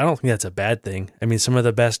that I don't think that's a bad thing. I mean, some of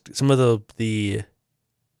the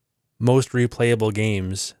most replayable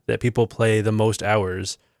games that people play the most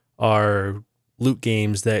hours are loot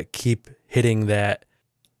games that keep hitting that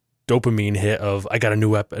dopamine hit of I got a new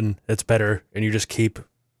weapon that's better, and you just keep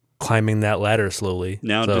climbing that ladder slowly.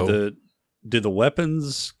 Now, do the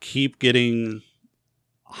weapons keep getting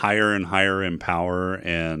higher and higher in power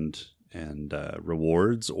and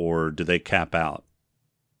rewards, or do they cap out?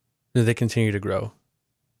 They continue to grow.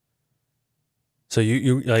 So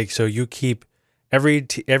you keep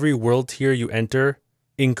every world tier you enter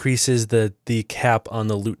increases the cap on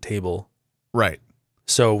the loot table. Right.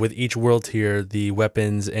 So with each world tier, the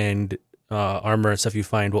weapons and armor and stuff you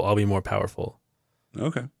find will all be more powerful.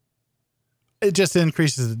 Okay. It just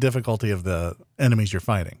increases the difficulty of the enemies you're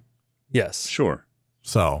fighting. Yes. Sure.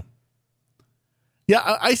 So,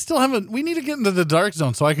 yeah, I still haven't. We need to get into the Dark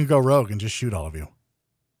Zone so I can go rogue and just shoot all of you.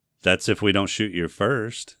 That's if we don't shoot you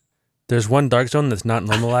first. There's one Dark Zone that's not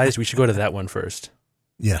normalized. We should go to that one first.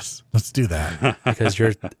 Yes, let's do that. because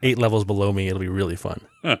you're 8 levels below me. It'll be really fun.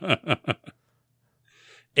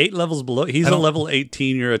 8 levels below. He's a level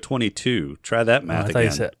 18. You're a 22. Try that math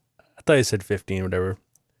again. I thought you said 15, whatever.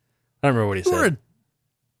 I don't remember what he said.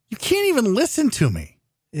 You can't even listen to me.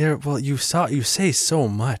 Yeah, well, you say so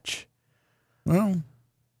much. Well,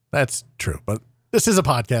 that's true, but this is a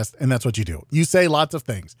podcast, and that's what you do. You say lots of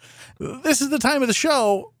things. This is the time of the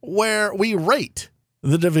show where we rate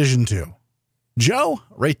The Division 2. Joe,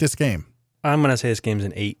 rate this game. I'm going to say this game's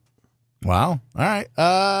an 8. Wow. All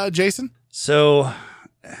right. Jason? So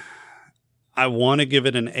I want to give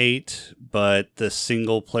it an 8, but the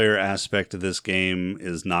single player aspect of this game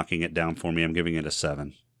is knocking it down for me. I'm giving it a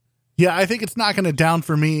 7. Yeah, I think it's knocking it down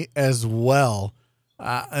for me as well.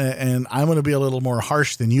 And I'm going to be a little more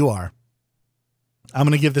harsh than you are. I'm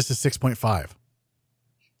going to give this a 6.5.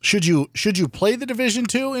 Should you play The Division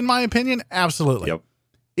 2, in my opinion? Absolutely. Yep.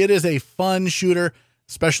 It is a fun shooter,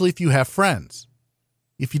 especially if you have friends.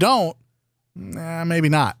 If you don't, maybe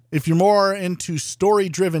not. If you're more into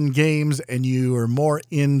story-driven games and you are more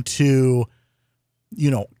into,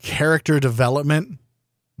 character development,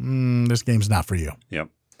 this game's not for you. Yep.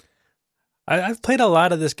 I've played a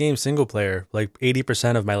lot of this game single player. Like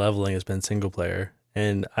 80% of my leveling has been single player,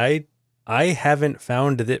 and I haven't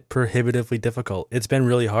found it prohibitively difficult. It's been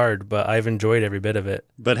really hard, but I've enjoyed every bit of it.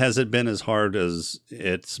 But has it been as hard as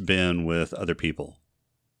it's been with other people?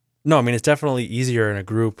 No, I mean, it's definitely easier in a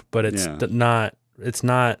group, but it has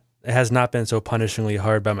not been so punishingly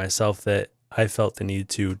hard by myself that I felt the need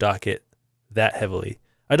to dock it that heavily.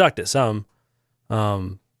 I docked it some.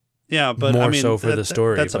 Yeah, but more so for the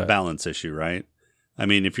story. That's a balance issue, right? I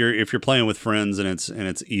mean, if you're playing with friends and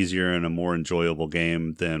it's easier and a more enjoyable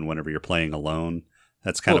game than whenever you're playing alone,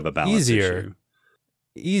 that's kind of a balance issue.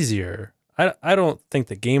 Easier. I don't think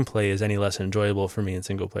the gameplay is any less enjoyable for me in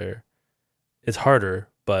single player. It's harder,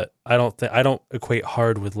 but I don't equate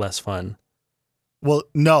hard with less fun. Well,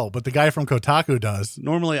 no, but the guy from Kotaku does.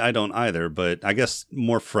 Normally, I don't either, but I guess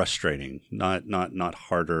more frustrating, not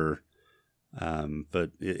harder.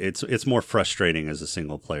 But it's more frustrating as a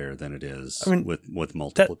single player than it is with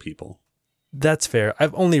multiple people. That's fair.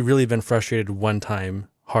 I've only really been frustrated one time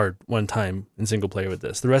in single player with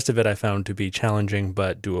this. The rest of it I found to be challenging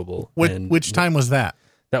but doable. Which time was that?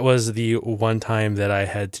 That was the one time that I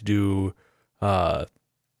had to do.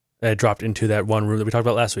 I dropped into that one room that we talked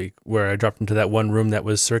about last week, where I dropped into that one room that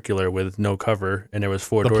was circular with no cover, and there was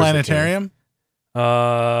 4 doors. The planetarium?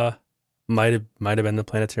 Might have been the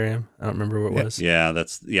planetarium. I don't remember what it was. Yeah,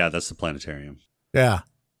 that's the planetarium. Yeah.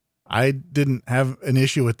 I didn't have an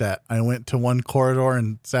issue with that. I went to one corridor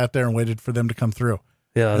and sat there and waited for them to come through.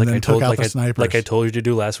 Yeah, and then took out the snipers. Like I told you to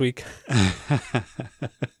do last week. And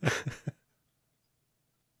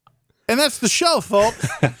that's the show, folks.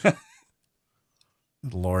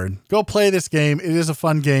 Lord. Go play this game. It is a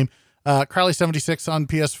fun game. Crowley 76 on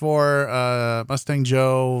PS4, Mustang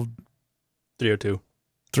Joe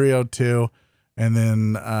 302, and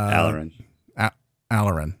then Allerin.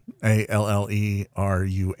 Allerin, Allerun,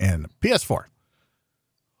 PS4.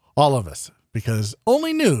 All of us, because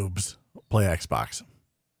only noobs play Xbox.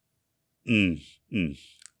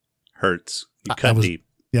 Hurts. You cut deep.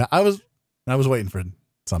 Yeah, I was waiting for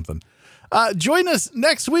something. Join us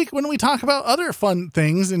next week when we talk about other fun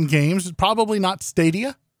things in games. Probably not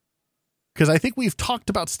Stadia, because I think we've talked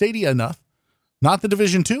about Stadia enough. Not The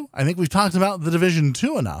Division 2. I think we've talked about The Division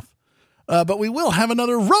 2 enough. But we will have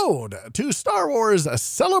another Road to Star Wars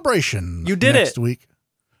Celebration. You did next week.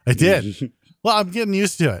 I did. Well, I'm getting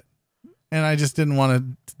used to it. And I just didn't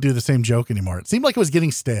want to do the same joke anymore. It seemed like it was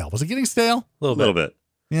getting stale. Was it getting stale? A little bit.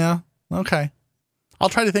 Yeah. Okay. I'll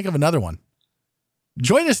try to think of another one.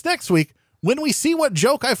 Join us next week when we see what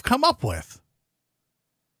joke I've come up with.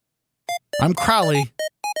 I'm Crowley.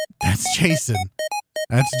 That's Jason.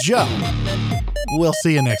 That's Joe. We'll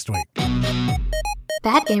see you next week.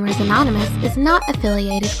 Bad Gamers Anonymous is not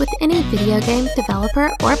affiliated with any video game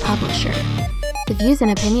developer or publisher. The views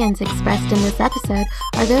and opinions expressed in this episode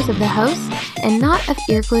are those of the host and not of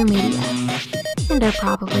Earglue Media, and are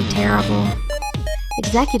probably terrible.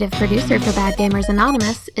 Executive producer for Bad Gamers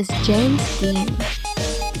Anonymous is James Dean.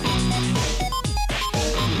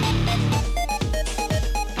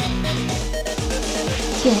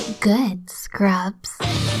 Get good, scrubs.